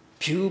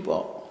view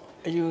ပေါ့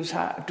အယူဆ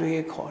အ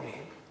တွေးခေါ်တ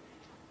ယ်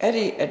အဲ့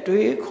ဒီအ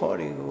တွေးခေါ်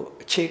တွေကို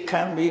အခြေခံ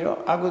ပြီးတော့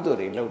အကုသိုလ်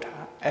တွေလုပ်တာ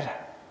အဲ့ဒါ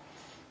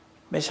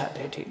မိစ္ဆာ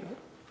ဒိဋ္ဌိလို့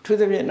သူ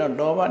သဖြင့်တော့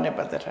လောဘနဲ့ပ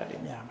တ်သက်တာတွေ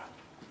များပါ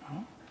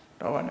နော်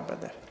လောဘနဲ့ပတ်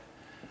သက်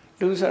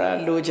လူဆိုတာ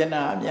လိုချင်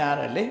တာအများ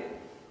တယ်လေ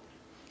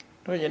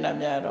လိုချင်တာ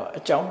များတော့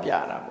အကြောင်းပြ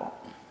တာပေါ့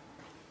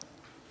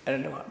အဲ့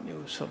လိုဟာ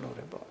မျိုးဆိုလို့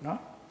ရပေါ့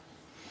နော်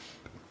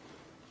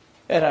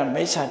အဲ့ဒါ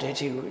မိစ္ဆာဒိဋ္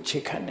ဌိကိုအခြေ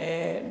ခံတ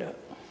ယ်လို့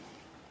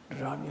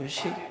ရောမျိုး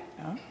ရှိတယ်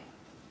နော်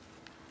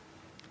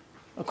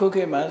အခု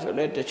ခေတ်မှာဆို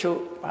လဲတချို့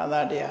ဘာသာ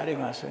တရားတွေ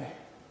မှာဆိုရင်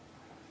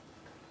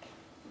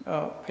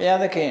ဘုရား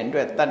သခင်အတွ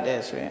က်တတ်တ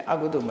ယ်ဆိုရင်အ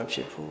ကုသိုလ်မဖြ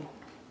စ်ဘူး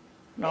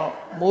နော်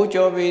မိုး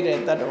ကြောပေးတဲ့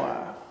တတ္တဝါ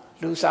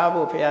လူစား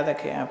ဖို့ဘုရားသ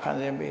ခင်ကဖန်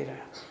ဆင်းပေးတာ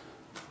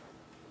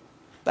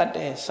တတ်တ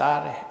ယ်စား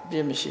တယ်အပြ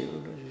စ်မရှိ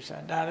ဘူးလို့ယူဆ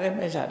ဒါလည်း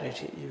မိစ္ဆာဒိဋ္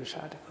ဌိယူဆ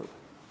တခု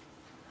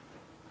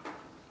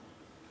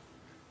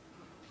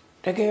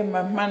တကယ်မ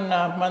မှန်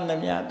တာမှန်သ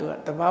မျှသူက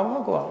တဘာဝ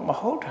ကမ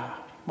ဟုတ်တာ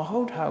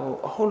ကို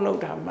အဟုတ်လောက်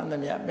တာမှန်သ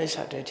မျှမိစ္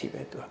ဆာဒိဋ္ဌိ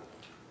ပဲသူက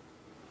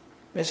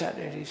မိစ္ဆာ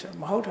ဒိဋ္ဌိဆို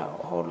မဟုတ်တာ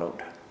ကိုအဟုတ်လောက်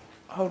တာ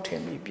အဟုတ်ထ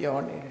င်ပြီးပြော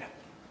နေတယ်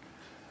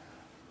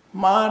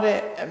မှားတဲ့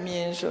အမြ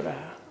င်ဆိုတာ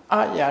အ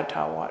ယာ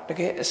ထာဝတ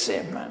ကယ်အစ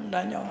စ်မှန်လ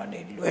မ်းကြောင်းက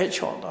နေလွဲ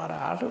ချော်သွား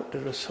တာလို့ဒီ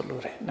လိုဆို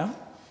လို့တယ်နော်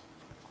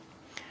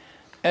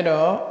အဲ့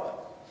တော့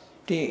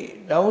ဒီ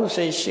လောဘ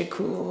စိတ်ရှိ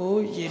ခုကို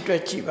ရည်တွ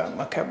က်ကြည့်ပါ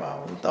မခက်ပါ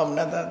ဘူးသောမန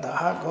တသ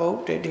ဟဂုတ်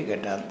ဒိဋ္ဌိက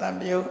တသံ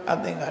ပြုတ်အ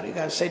သင်္ကာရိက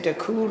စိတ်တစ်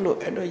ခုလို့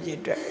အဲ့လိုရည်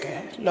တွက်ကဲ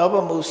လောဘ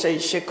မှုစိတ်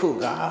ရှိခု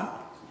က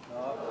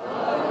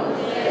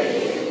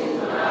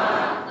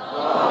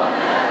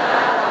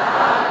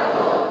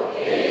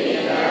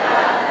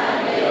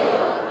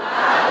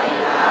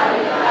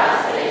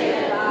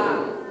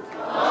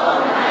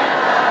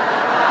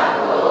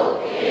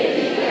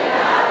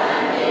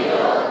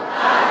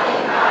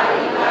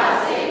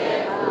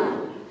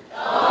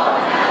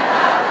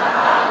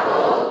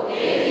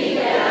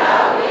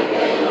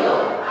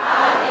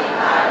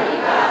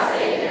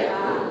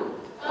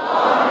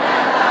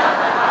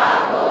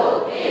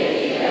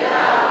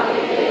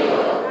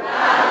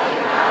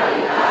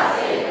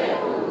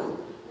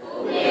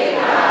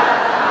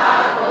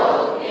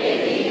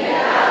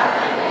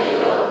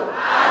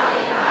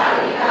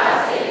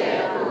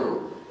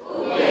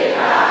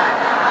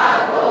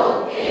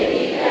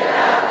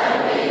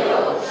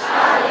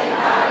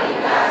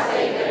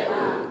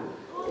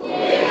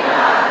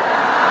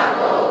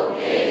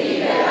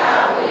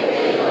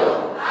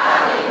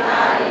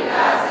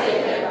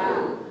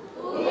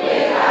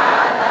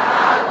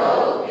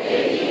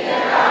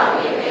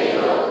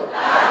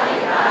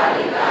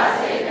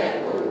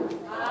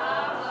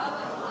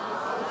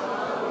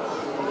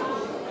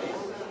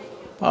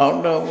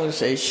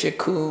စိတ်ရှိ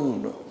ခု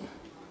လို့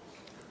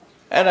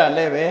အဲ့ဒါလ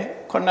ည်းပဲ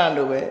ခုန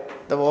လိုပဲ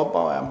သဘော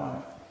ပေါက်ရမှာ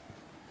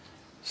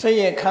စိတ်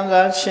ရဲ့ခံ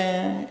စားခြင်း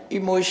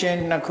emotion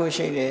နှစ်ခု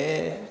ရှိတယ်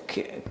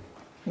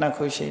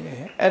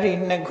အဲ့ဒီ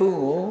နှစ်ခု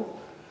ကို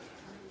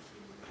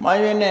မှား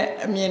ရွေးတဲ့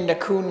အမြင်တ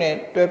စ်ခုနဲ့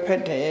တွဲဖ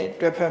က်တယ်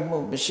တွဲဖက်မှု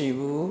မရှိ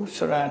ဘူး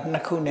ဆိုတာနှ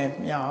စ်ခုနဲ့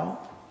မြောက်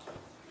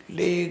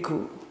လေးခု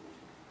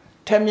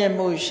ထက်မြက်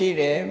မှုရှိ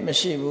တယ်မ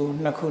ရှိဘူး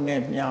နှစ်ခု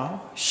နဲ့မြောက်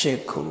ရှစ်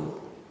ခု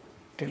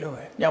ဒီလို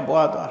ပဲမြောက်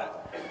ပွားသွားတာ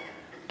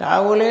ဒါ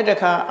ကိုလေတ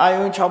ခါအာ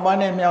ယုံ6ပါး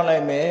နဲ့မြောက်လို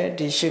က်မယ်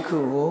ဒီ8ခု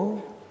ကို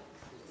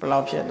ဘယ်လော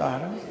က်ဖြစ်သွား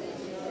တော့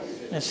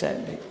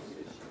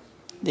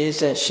24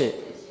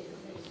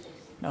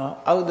 48နော်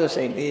အောက်သို့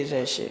စိတ်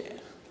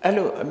48အဲ့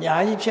လိုအ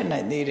များကြီးဖြစ်နို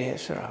င်သေးတယ်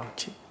ဆိုတာကို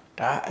ကြည့်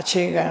ဒါအ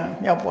ခြေခံ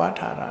မြောက်ပွား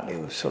ထားတာလေး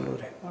ကိုဆိုလို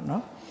တယ်ပေါ့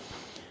နော်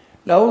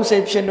လောဘစိ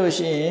တ်ဖြစ်လို့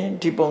ရှိရင်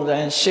ဒီပုံစံ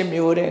10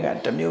မျိုးတည်းက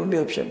တစ်မျိုး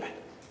မျိုးဖြစ်မယ်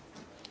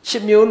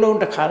10မျိုးလုံး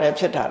တစ်ခါတည်း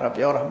ဖြစ်တာတော့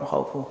ပြောတာမဟု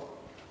တ်ဘူး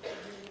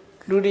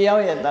လူတယော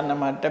က်ရဲ့တဏ္ဍာ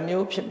မှာတစ်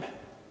မျိုးဖြစ်မယ်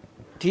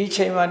ဒီအ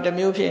ချိန်မှာတစ်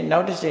မျိုးဖြစ်နော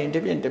က်တစ်ချိန်တ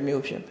စ်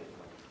မျိုးဖြစ်မယ်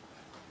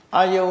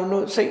အာယုံ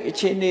တို့စိတ်အ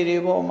ခြေအနေတွေ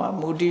ပေါ်မှာ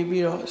မူတည်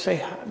ပြီးတော့စိ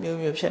တ်ဟာအမျိုး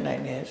မျိုးဖြစ်နို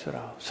င်တယ်ဆို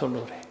တာကိုဆို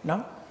လိုတယ်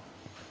နော်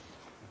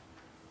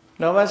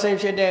လောဘစိတ်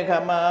ဖြစ်တဲ့အခါ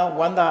မှာ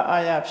ဝန္တာအာ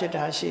ရဖြစ်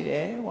တာရှိတ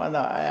ယ်ဝန္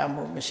တာအာရ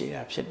မှုမရှိ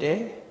တာဖြစ်တယ်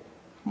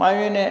မှား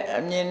ယွင်းတဲ့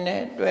အမြင်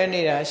နဲ့တွဲ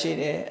နေတာရှိ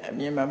တယ်အ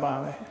မြင်မပါ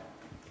ပဲ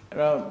အဲ့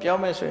တော့ပြော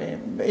မယ်ဆိုရင်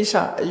မိစ္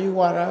ဆာအယူ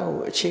ဝါဒကို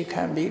အခြေ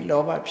ခံပြီး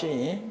လောဘဖြစ်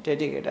ရင်ဒိဋ္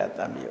ဌိကတ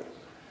သံယုတ်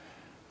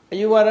အ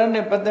ယူဝါဒ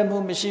နဲ့ပတ်သက်မှု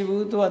မရှိ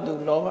ဘူးသူကသူ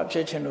လောဘဖြ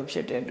စ်ခြင်းလို့ဖြ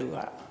စ်တဲ့လူက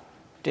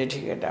ဒိဋ္ဌိ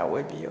ကတဝိ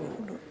ပယုတ်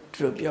လို့သူ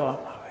တို့ပြောရ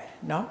မှာပဲ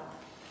เนาะ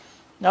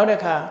နောက်တ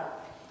စ်ခါ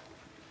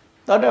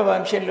သောတပ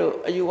န်ဖြစ်လို့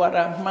အယူဝါဒ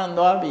မှန်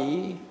သွားပြီ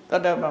သော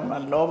တပန်မှာ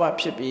လောဘ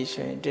ဖြစ်ပြီ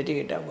ဆိုရင်ဒိဋ္ဌိ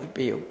ကတဝိပ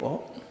ယုတ်ပေါ့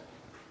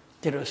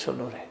ဒီလိုဆို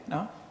လို့တယ်เน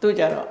าะသူ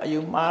ကြတော့အယူ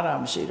မှားတာ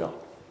မရှိတော့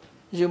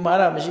အယူမှား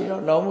တာမရှိ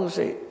တော့လောမှု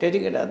စိတ်ဒိဋ္ဌိ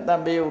ကတတံ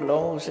ပယုတ်လော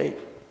မှုစိတ်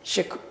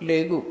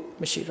4ခု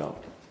မရှိတော့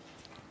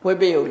ဝိ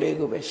ပယုတ်4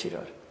ခုပဲရှိ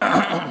တော့တယ်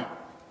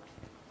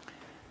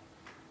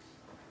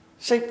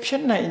စိတ်ဖြ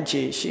စ်နိုင်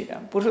ခြေရှိတာ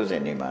ပုထုဇ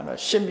ဉ်တွေမှာတော့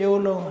10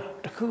မျိုးလုံး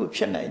တစ်ခုဖြ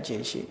စ်နိုင်ခြေ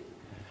ရှိ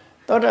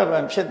သောတာပ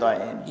န်ဖြစ်သွား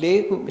ရင်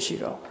4ခုမရှိ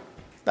တော့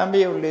တံပ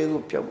ယုတ်4ခု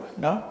ပြုတ်ပါ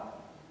နော်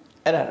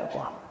အဲ့ဒါတော့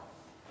ကွာ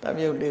တံပ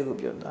ယုတ်4ခု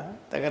ပြုတ်သွား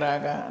တဂရ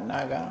ကအနာ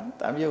က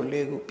တံပယုတ်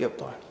4ခုပြုတ်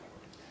သွား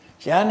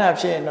ရဟနာ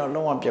ဖြစ်ရင်တော့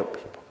လုံးဝပြုတ်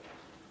ပြီပေါ့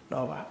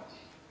လောဘ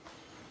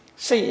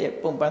စိတ်ရဲ့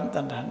ပုံပန်းတ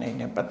ဏ္ဍာနိုင်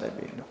နဲ့ပတ်သက်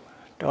ပြီးလို့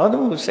ဒေါသ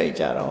မှုစိတ်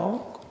ကြတော့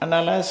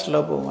analyze လု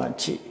ပ်ပုံမှာ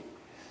ကြည့်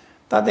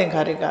တသင်္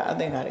ခါရိကအ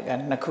သင်္ခါရိက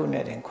2ခု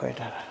နဲ့တင်ခွဲ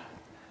ထားတာ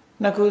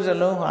2ခုစ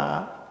လုံးဟာ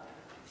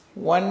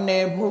ဝမ်းနေ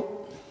မှု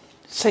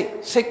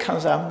စိတ်ခံ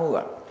စားမှုက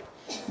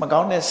မကော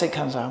င်းတဲ့စိတ်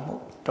ခံစားမှု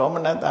ဒေါမ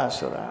နတ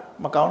ဆိုတာ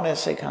မကောင်းတဲ့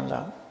စိတ်ခံ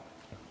စားမှု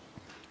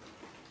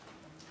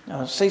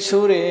စိတ်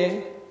ဆိုးတယ်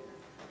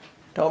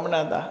ဒေါမန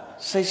တ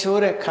စိတ်ဆိုး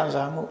တဲ့ခံ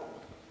စားမှု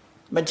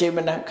မကြေမ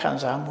နက်ခံ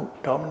စားမှု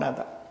ဒေါမနတ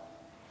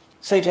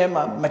စိတ်ထဲ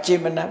မှာမကြေ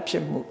မနက်ဖြ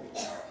စ်မှု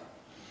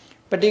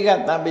ပဋိက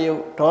တံပယု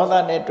တ်ဒေါသ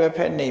နဲ့တွဲဖ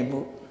က်နေ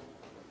မှု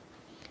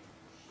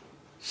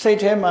စိတ်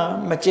ထဲမှာ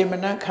မကြေမ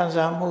နက်ခံ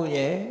စားမှု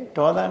ရဲ့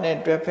ဒေါသနဲ့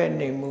တွဲဖက်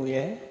နေမှု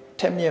ရဲ့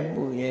ထက်မြက်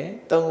မှုရဲ့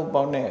သုံးခု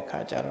ပေါင်းတဲ့အခါ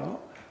ကျတော့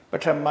ပ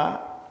ထမ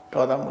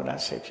ဒေါသမုဒ္ဒ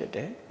စိတ်ဖြစ်တ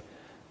ယ်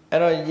အဲ့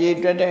တော့ရေ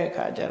တွက်တဲ့အ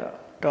ခါကျတော့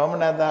ဒေါမ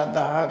နတသ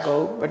ဟကု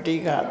တ်ပဋိ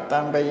ကတံ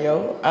ပယု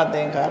တ်အသ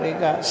င်္ခါရိ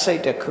ကစိ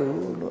တ်တစ်ခု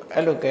လို့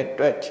အဲ့လိုကဲ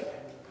တွက်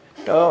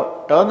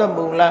ဒေါသ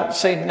မူလ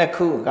စိတ်နှစ်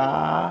ခုက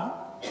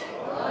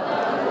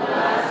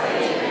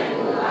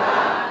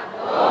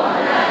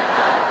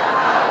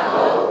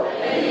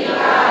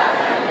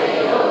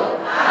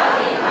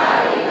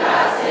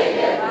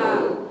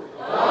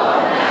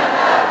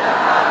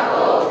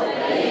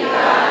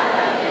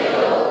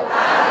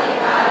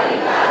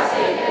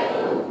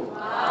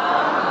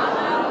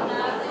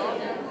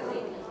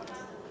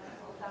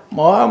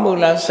မောဟမူ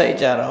လစိတ်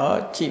ကြတော့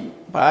ကြည်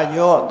ဘာ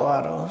ရော့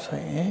သွားတော့ဆို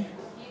ရင်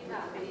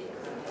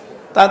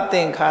တသ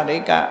င်္ခါရိ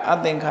ကအ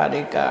သင်္ခါ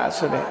ရိက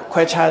ဆိုတဲ့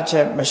ခွဲခြားချ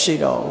က်မရှိ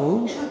တော့ဘူး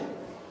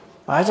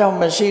။ဘာကြောင့်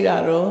မရှိတာ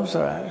တော့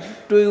ဆိုတာ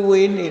တွေး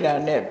ဝေးနေတာ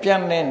နဲ့ပြ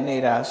န့်နေနေ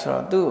တာဆို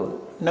တော့သူ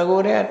ငကို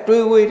ယ်တည်း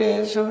တွေးဝေးတယ်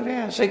ဆို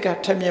တဲ့စိတ်က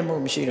ထက်မြက်မှု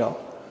မရှိတော့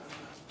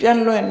ပြန့်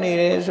လွင့်နေ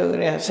တယ်ဆို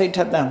တဲ့စိတ်ထ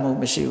က်သန်မှု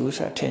မရှိဘူး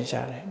ဆိုတာထင်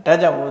ရှားတယ်။ဒါ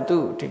ကြောင့်မို့သူ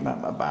ဒီမှာ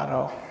မပါ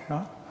တော့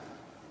နော်။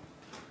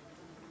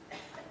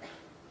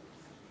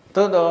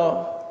သို့တော့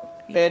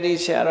လေဒီ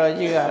ဆရာတော်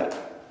ကြီးက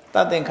တ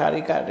သင်္ခါ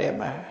ရိကထဲ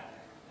မှာ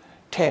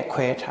ထည့်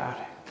ခွဲထားတ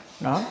ယ်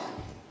နော်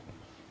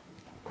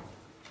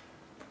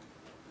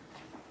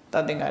တ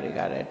သင်္ခါရိက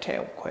ထဲထ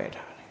ည့်ခွဲ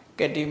ထားတယ်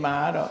ကတိမာ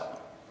ကတော့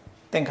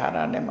သင်္ခါရ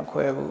နဲ့မ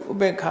ခွဲဘူးဥ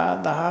ပေက္ခ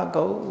သဟ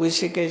ကုတ်ဝိ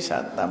သိကိစ္စ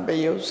တံပ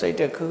ယုတ်စိတ်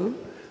တစ်ခု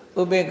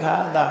ဥပေက္ခ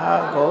သဟ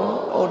ကုတ်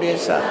ဩဒိ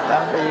စ္စတံ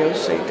ပယုတ်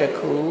စိတ်တစ်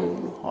ခု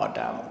ဟော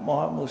တာ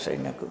မောဟမှုစိ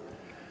တ်နှစ်ခု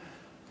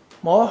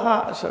မောဟ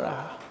ဆိုတာ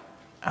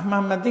အမှ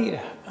န်မ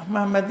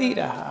သိ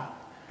တာဟာ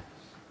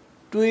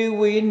တွေး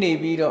ဝေးနေ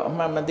ပြီးတော့အ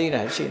မှန်မသိ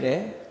တာရှိတ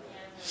ယ်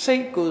စိ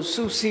တ်ကို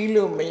စုစည်း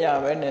လို့မရ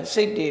ဘဲနဲ့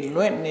စိတ်တွေ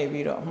လွင့်နေ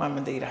ပြီးတော့အမှန်မ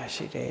သိတာ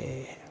ရှိတယ်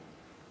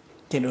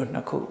ဒီလိုနှ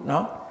စ်ခုเนา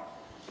ะ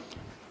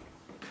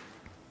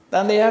တ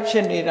န်တရားဖြ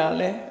စ်နေတာ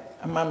လဲ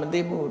အမှန်မသိ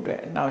မှုအတွက်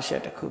အနောက်ရှ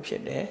က်တစ်ခုဖြ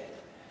စ်တယ်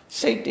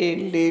စိတ်တွေ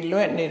လေလွ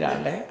င့်နေတာ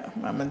လဲအ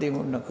မှန်မသိ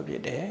မှုနှစ်ခုဖြ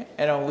စ်တယ်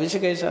အဲ့တော့ဝိသိ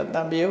ကိစ္စ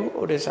တံပယုတ်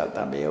ဩဒိစ္စ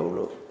တံပယုတ်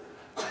လို့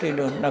ဒီ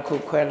လိုနှစ်ခု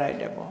ခွဲလိုက်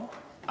တယ်ပေါ့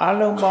အ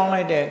လုံးပေါင်း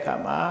လိုက်တဲ့အခါ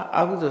မှာ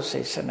အကုသိုလ်စိ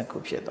တ်12ခု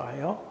ဖြစ်သွား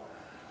ရော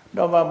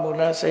ဒေါမမူ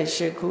လစိတ်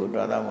10ခု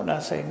ဒေါသမူလ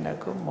စိတ်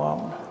2ခုမော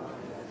ဟ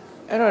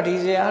အဲ့တော့ဒီ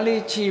ဇာတ်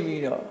လေးချိ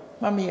ပြီးတော့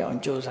မှတ်မိအောင်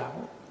ကြိုးစား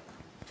ဖို့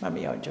မှတ်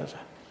မိအောင်ကြိုး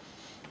စား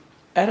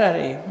အဲ့ဒါ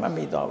တွေမှတ်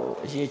မိတော့ဖို့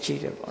အရေးကြီး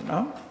တယ်ပေါ့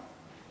နော်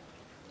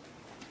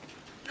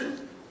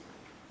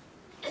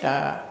ဒါ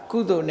ကု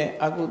သိုလ်နဲ့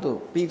အကုသိုလ်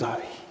ပြီးသွား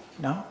ပြီ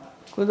နော်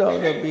ကုသိုလ်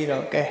တို့ပြီး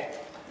တော့ကဲ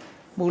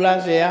မူလ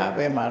ဇေယဘ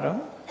ယ်မှာတော့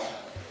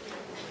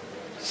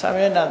စာ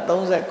မျက်နှာ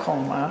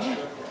30မှာ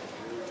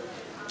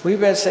ဝိ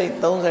ပဿိတ်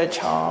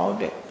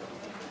36တဲ့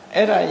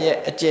အဲ့ဒါရဲ့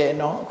အကျယ်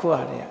နော်အခု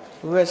ဟာတွေက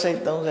ဝိပဿိတ်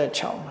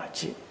36မှာ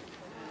ကြည့်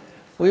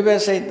ဝိပ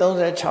ဿိတ်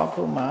36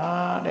ခုမှာ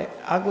တဲ့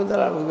အကုသ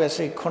လဝိပ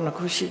ဿိတ်9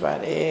ခုရှိပါ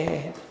တယ်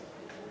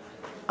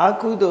အ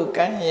ကုသိုလ်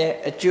ကံရဲ့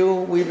အကျိုး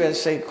ဝိပ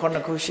ဿိတ်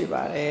9ခုရှိ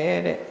ပါတယ်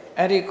တဲ့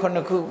အဲ့ဒီ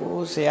9ခုကို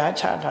ဇေယ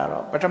ချထား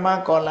တော့ပထမ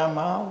ကောလမ်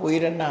မှာဝေ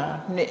ဒနာ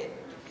နှစ်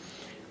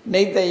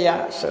နေတယ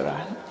ဆိုတာ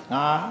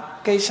ငါ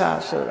ကိစ္စ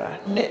ဆိုတာ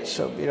နှစ်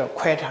ဆိုပြီးတော့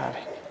ခွဲထားတ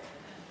ယ်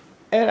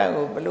အဲ့ဒါ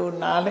ကိုဘယ်လို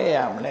နားလဲရ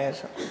မလဲ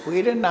ဆိုဝေ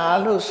ဒနာ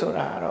လို့ဆို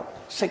တာတော့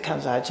စိတ်ခံ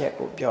စားချက်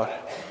ကိုပြောတာ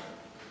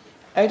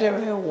အဲ့ဒါ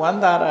ပဲဝန္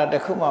တာရာတ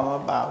စ်ခုမှမ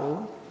ပါ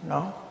ဘူးเน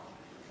าะ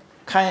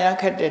ခံရ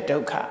ခက်တဲ့ဒု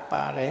က္ခ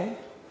ပါတယ်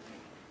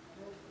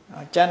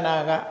ကျန်တာ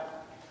က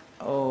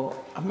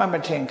အမှတ်မ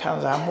ထင်ခံ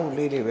စားမှု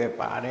လေးတွေပဲ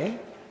ပါတယ်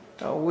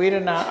တော့ဝေဒ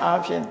နာအ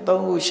ပြင်၃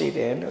ခုရှိတ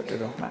ယ်လို့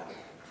တို့မှ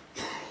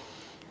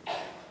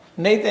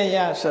နေတယ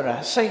ဆိုတာ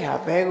စိတ်ဟာ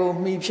ဘယ်ကို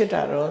မှီဖြစ်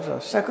တာတော့ဆို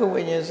စက္ခု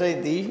ဝိညာဉ်စိတ်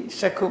သည်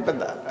စက္ခုပတ္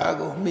တရာ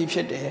ကိုမှီဖြ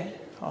စ်တယ်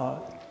ဟော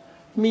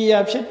မှီရ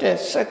ဖြစ်တဲ့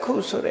စက္ခု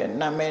ဆိုတဲ့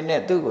နာမည်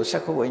နဲ့သူ့ကိုစ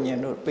က္ခုဝိညာဉ်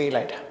လို့ပေး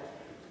လိုက်တာ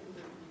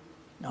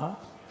နော်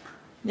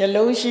မျက်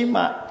လုံးရှိ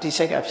မှဒီ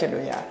စိတ်ကဖြစ်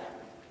လို့ရတယ်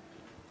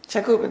စ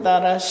က္ခုပတ္တ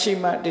ရာရှိ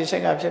မှဒီစိ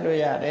တ်ကဖြစ်လို့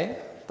ရတယ်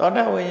သော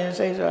တာဝိညာဉ်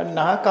စိတ်ဆိုတာ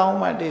နားကောင်း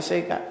မှဒီစိ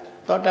တ်က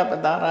သောတာပ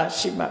တ္တရာ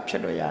ရှိမှဖြ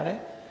စ်လို့ရတယ်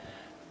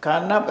ကာ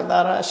ဏပတ္တ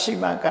ရာရှိ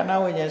မှကာဏ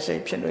ဝိညာဉ်စိ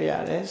တ်ဖြစ်လို့ရ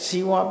တယ်ဇီ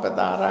ဝပတ္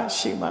တရာ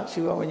ရှိမှဇီ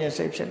ဝဝိညာဉ်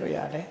စိတ်ဖြစ်လို့ရ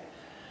တယ်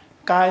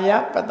ကာယ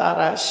ပတ္တ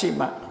ရာရှိ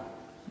မှ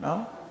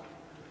နော်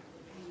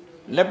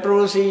လက်ပ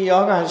ရိုစီ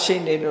ယောဂရှိ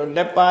နေလို့လ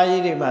က်ပါး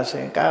ကြီးတွေမှာဆို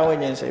ရင်ကာယဝိ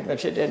ညာဉ်စိတ်မ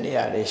ဖြစ်တဲ့နေ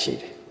ရာတွေရှိ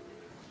တယ်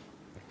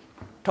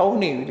ထုံး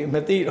နေပြီမ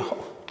သိတော့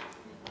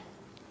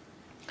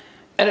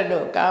အဲ့ဒါ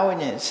လို့ကာယဝိ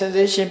ညာဉ်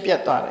sensation ပြ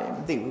တ်သွားတယ်မ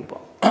သိဘူး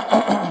ပေါ့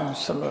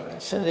ဆိုလို့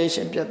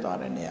sensation ပြတ်သွား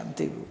တဲ့နေရာမ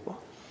သိဘူးပေါ့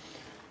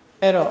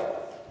အဲ့တော့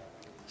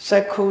စ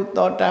က္ခု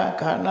သောတာ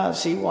ခန္ဓာ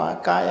ဇီဝ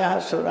ကာယ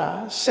ဆိုတာ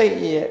စိတ်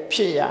ရဲ့ဖြ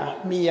စ်ရာ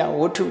မိယာဝ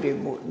တ္ထုတွေ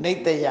မှုနေ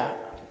တယ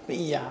မိ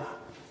ယာ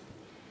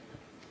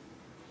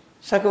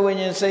စက္ခုဝိ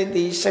ညာဉ်စိတ်သ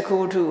ည်စက္ခု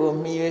ဝတ္ထုကို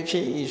မိရဖြ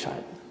စ်၏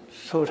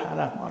ဆိုထား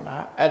တာမဟုတ်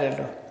လားအဲ့ဒါ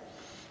လို့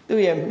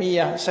သူ့ရဲ့မိ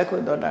ယာစက္ခု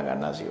သောတာခ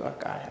န္ဓာဇီဝ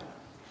ကာယ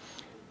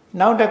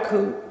နောက်တစ်ခု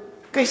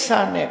ကိစ္စ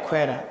နဲ့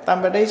ခွဲတာတံ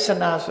ပဋိစ္စ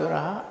နာဆို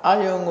တာအာ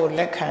ယုံကိုလ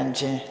က်ခံ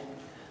ခြင်း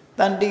တ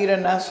န်တိရ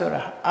ဏဆို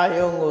တာအာ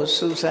ယုံကို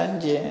စူးစမ်း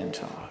ခြင်း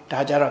ဆိုဒါ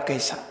ကြတော့ကိ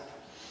စ္စ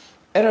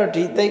အဲ့တော့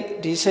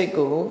ဒီစိတ်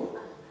ကို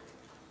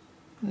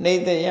နေ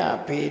တယ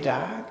ဗေဒ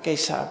ကိ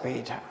စ္စဗေ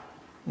ဒ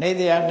နေ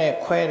တယနဲ့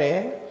ခွဲတယ်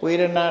ဝေ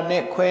ဒနာ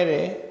နဲ့ခွဲတ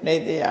ယ်နေ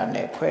တယ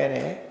နဲ့ခွဲတ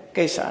ယ်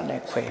ကိစ္စ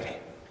နဲ့ခွဲတယ်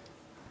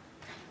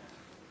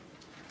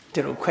ဒီ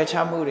လိုခွဲ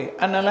ခြားမှုတွေ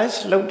analyze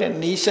လုပ်တဲ့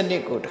နည်းစန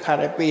စ်ကိုတခါ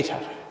တည်းပေး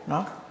ထားတာเน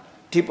าะ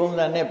ဒီပုံ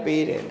စံနဲ့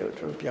ပေးတယ်လို့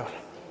သူပြောတာ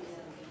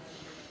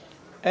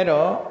အဲ့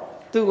တော့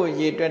သူ့ကို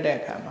ရေတွက်တဲ့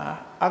အခါမှာ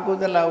အကု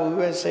သလဝိပ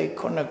ဿိတ်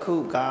9ခု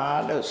က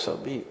လို့ဆို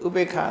ပြီးဥ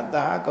ပေက္ခ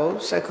သာကု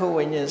စက္ခု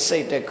ဝိညာဉ်စိ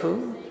တ်တစ်ခု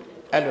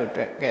အဲ့လို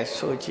တွက်ကဲ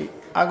ဆိုကြည့်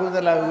အကုသ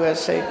လဝိပ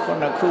ဿိတ်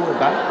9ခု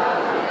က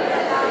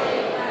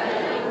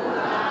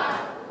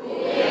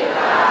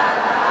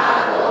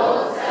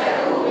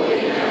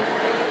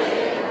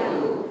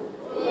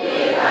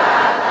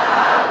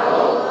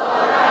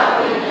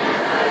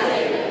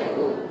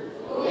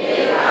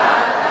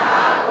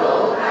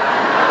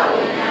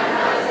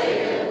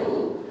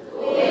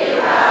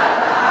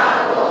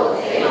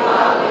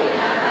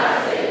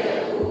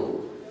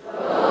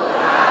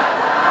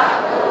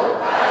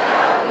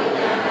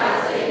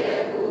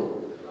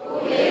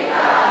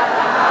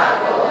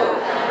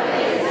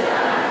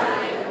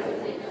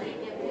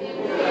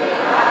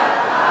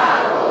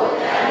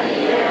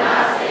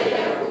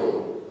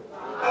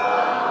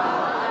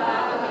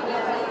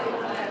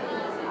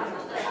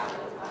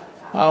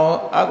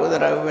အကုသ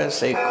လဝိပ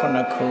ဿိတ်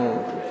9ခု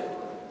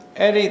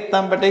အဲ့ဒီတံ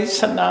ပဋိစ္စ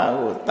နာ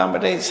ကိုတံပ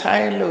ဋိဆို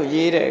င်လို့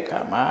ရေးတဲ့အခါ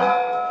မှာ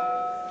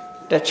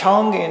တချော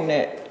င်းကင်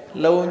နဲ့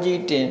လုံး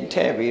ကြီးတင်ထ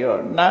ည့်ပြီး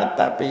တော့နတ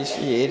ပိ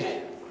ရှိရေးတယ်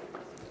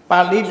ပါ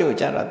ဠိလို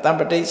ကျတော့တံ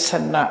ပဋိစ္စ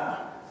နာ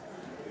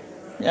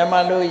မြန်မာ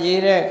လို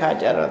ရေးတဲ့အခါ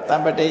ကျတော့တံ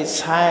ပဋိ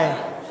ဆိုင်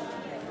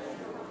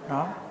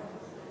နော်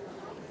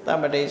တံ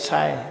ပဋိ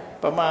ဆိုင်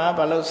ပမာ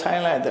ဘာလို့ဆိုင်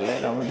လိုက်တယ်လဲ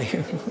တော့မသိ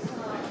ဘူး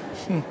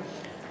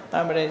တံ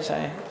ပဋိဆို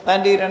င်တန်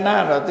တိရဏ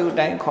တော့သူ့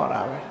တိုင်းခေါ်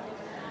တာပဲ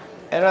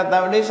အဲ့တော့တံ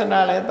ပဋိစ္စနာ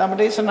လဲတံပ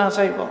ဋိစ္စနာ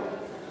စိတ်ပေါ့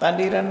တန်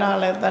တိရဏ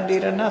လဲတန်တိရ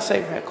ဏစိ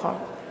တ်ပဲခေါ်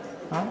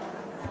နော်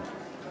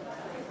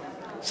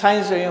ဆို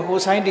င်ဆိုရင်ဟို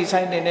ဆိုင်ဒီ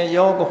ဆိုင်နေနဲ့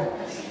ရောကုန်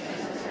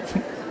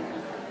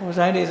ဟို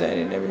ဆိုင်ဒီဆိုင်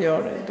နေနဲ့ပြော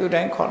တယ်သူ့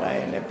တိုင်းခေါ်လိုက်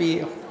ရင်လည်းပြီး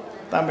ရော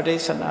တံပဋိ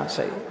စ္စနာ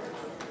စိတ်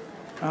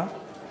နော်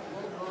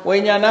ဝိ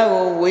ညာဏ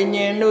ကိုဝိ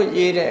ညာဉ်လို့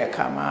ရေးတဲ့အ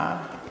ခါမှာ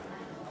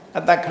အ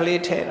တ္တက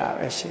လေးထည့်တာ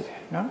ပဲရှိတယ်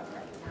နော်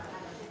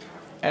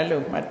အဲ့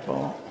လိုမှတ်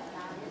ဖို့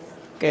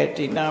ကဲ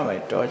ဒီနာပဲ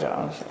တော်ကြ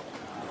အောင်ဆို